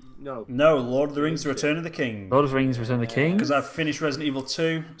No, Lord of the Rings: The Return of the King. Lord of the Rings: Return of the King. Because I've finished Resident Evil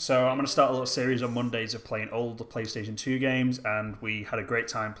 2, so I'm going to start a little series on Mondays of playing old PlayStation 2 games, and we had a great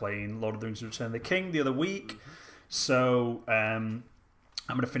time playing Lord of the Rings: The Return of the King the other week. So I'm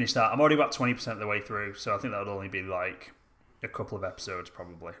going to finish that. I'm already about 20% of the way through, so I think that would only be like a couple of episodes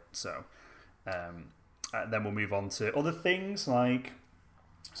probably. So then we'll move on to other things like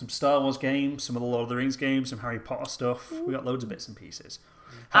some Star Wars games, some of the Lord of the Rings games, some Harry Potter stuff. We got loads of bits and pieces.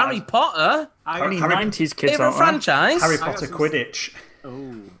 Harry Potter? Any Harry- 90s kids Favorite out there? franchise? Harry got Potter some- Quidditch.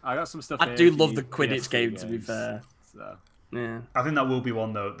 Oh, I got some stuff. I here do for love you the Quidditch PS3 game, to be games, fair. So. Yeah. I think that will be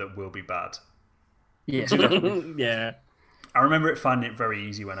one though that will be bad. Yeah, definitely. Yeah. I remember it finding it very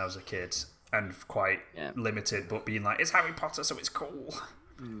easy when I was a kid and quite Yeah. limited, but being like, it's Harry Potter, so it's cool.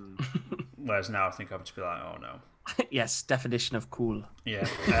 Whereas now I think I would just be like, oh no. Yes, definition of cool. Yeah.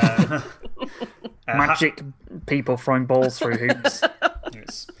 Magic people throwing balls through hoops.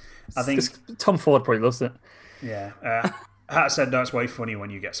 I think, Tom Ford probably loves it. yeah. Hat said, no, it's way funny when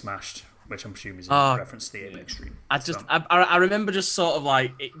you get smashed, which I'm assuming is in Oh. reference to the Apex stream. I remember just sort of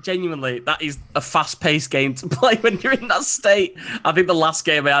like, genuinely, that is a fast-paced game to play when you're in that state. I think the last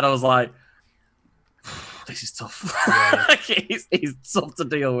game I had, I was like, this is tough. It's tough to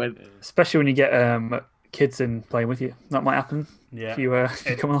deal with. Especially when you get kids in playing with you. That might happen Yeah. if you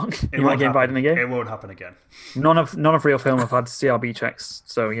come along. It You might won't get invited in the happen. game. It won't happen again. None of Real Film have had CRB checks,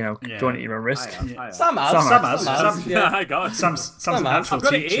 so Yeah. join at your own risk. I have. Sam has. Sam has. Sam Yeah, I got it. Sam's a man. natural I've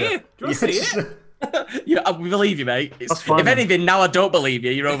got it teacher. here. Do you want to see it? Yeah, we believe you, mate. That's fine, if then. anything, now I don't believe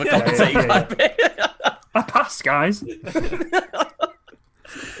you. You're overcompensating Yeah. quite a bit. I passed, guys.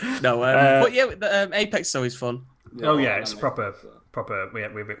 No, but yeah, Apex is always fun. Oh yeah, it's proper. We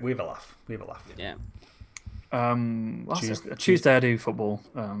have a laugh. We have a laugh. Yeah. Tuesday I do football.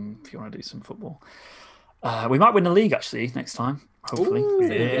 If you want to do some football, we might win the league actually next time. Hopefully, You're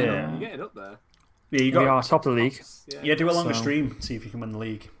yeah. getting up there. Yeah, you We got. are top of the league. Yeah, do a longer So- stream. See if you can win the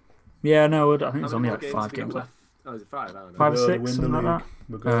league. Yeah, no, I think How there's many only more like 5 have we got games left. Oh, is it 5? I don't know. 5 or We're gonna 6, win something the like that. league.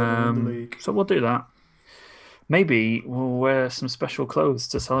 We're going to win the league. So we'll do that. Maybe we'll wear some special clothes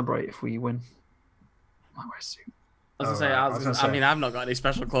to celebrate if we win. Might wear a suit. I was Oh, right. I was gonna gonna say, I say- mean, I've not got any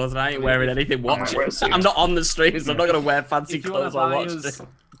special clothes and I ain't wearing anything watching. wear a suit. I'm not on the streams, so I'm not going to wear fancy If you want clothes to while buy watching. us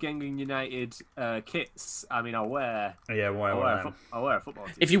Genghis United kits, I mean, I'll wear Yeah, why? I'll wear a football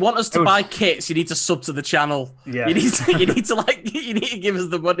team. If you want us to buy kits, you need to sub to the channel. Yeah. You need to you need to give us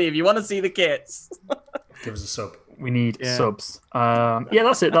the money if you want to see the kits. Give us a sub. We need Yeah. subs. Yeah,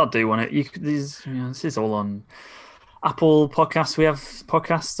 that's it. That'll do on it. This is all on Apple Podcasts, we have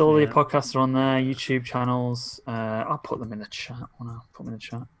podcasts. All the podcasts are on there. YouTube channels. I'll put them in the chat. I'll put them in the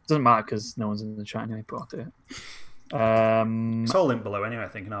chat. Doesn't matter because no one's in the chat anyway, but I'll do it. It's all linked below anyway, I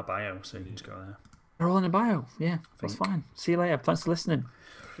think, in our bio, so you can just go there. They're all in the bio. Yeah, that's fine. See you later. Thanks for listening.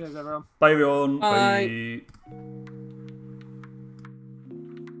 Cheers, everyone. Bye, everyone. Bye. Bye.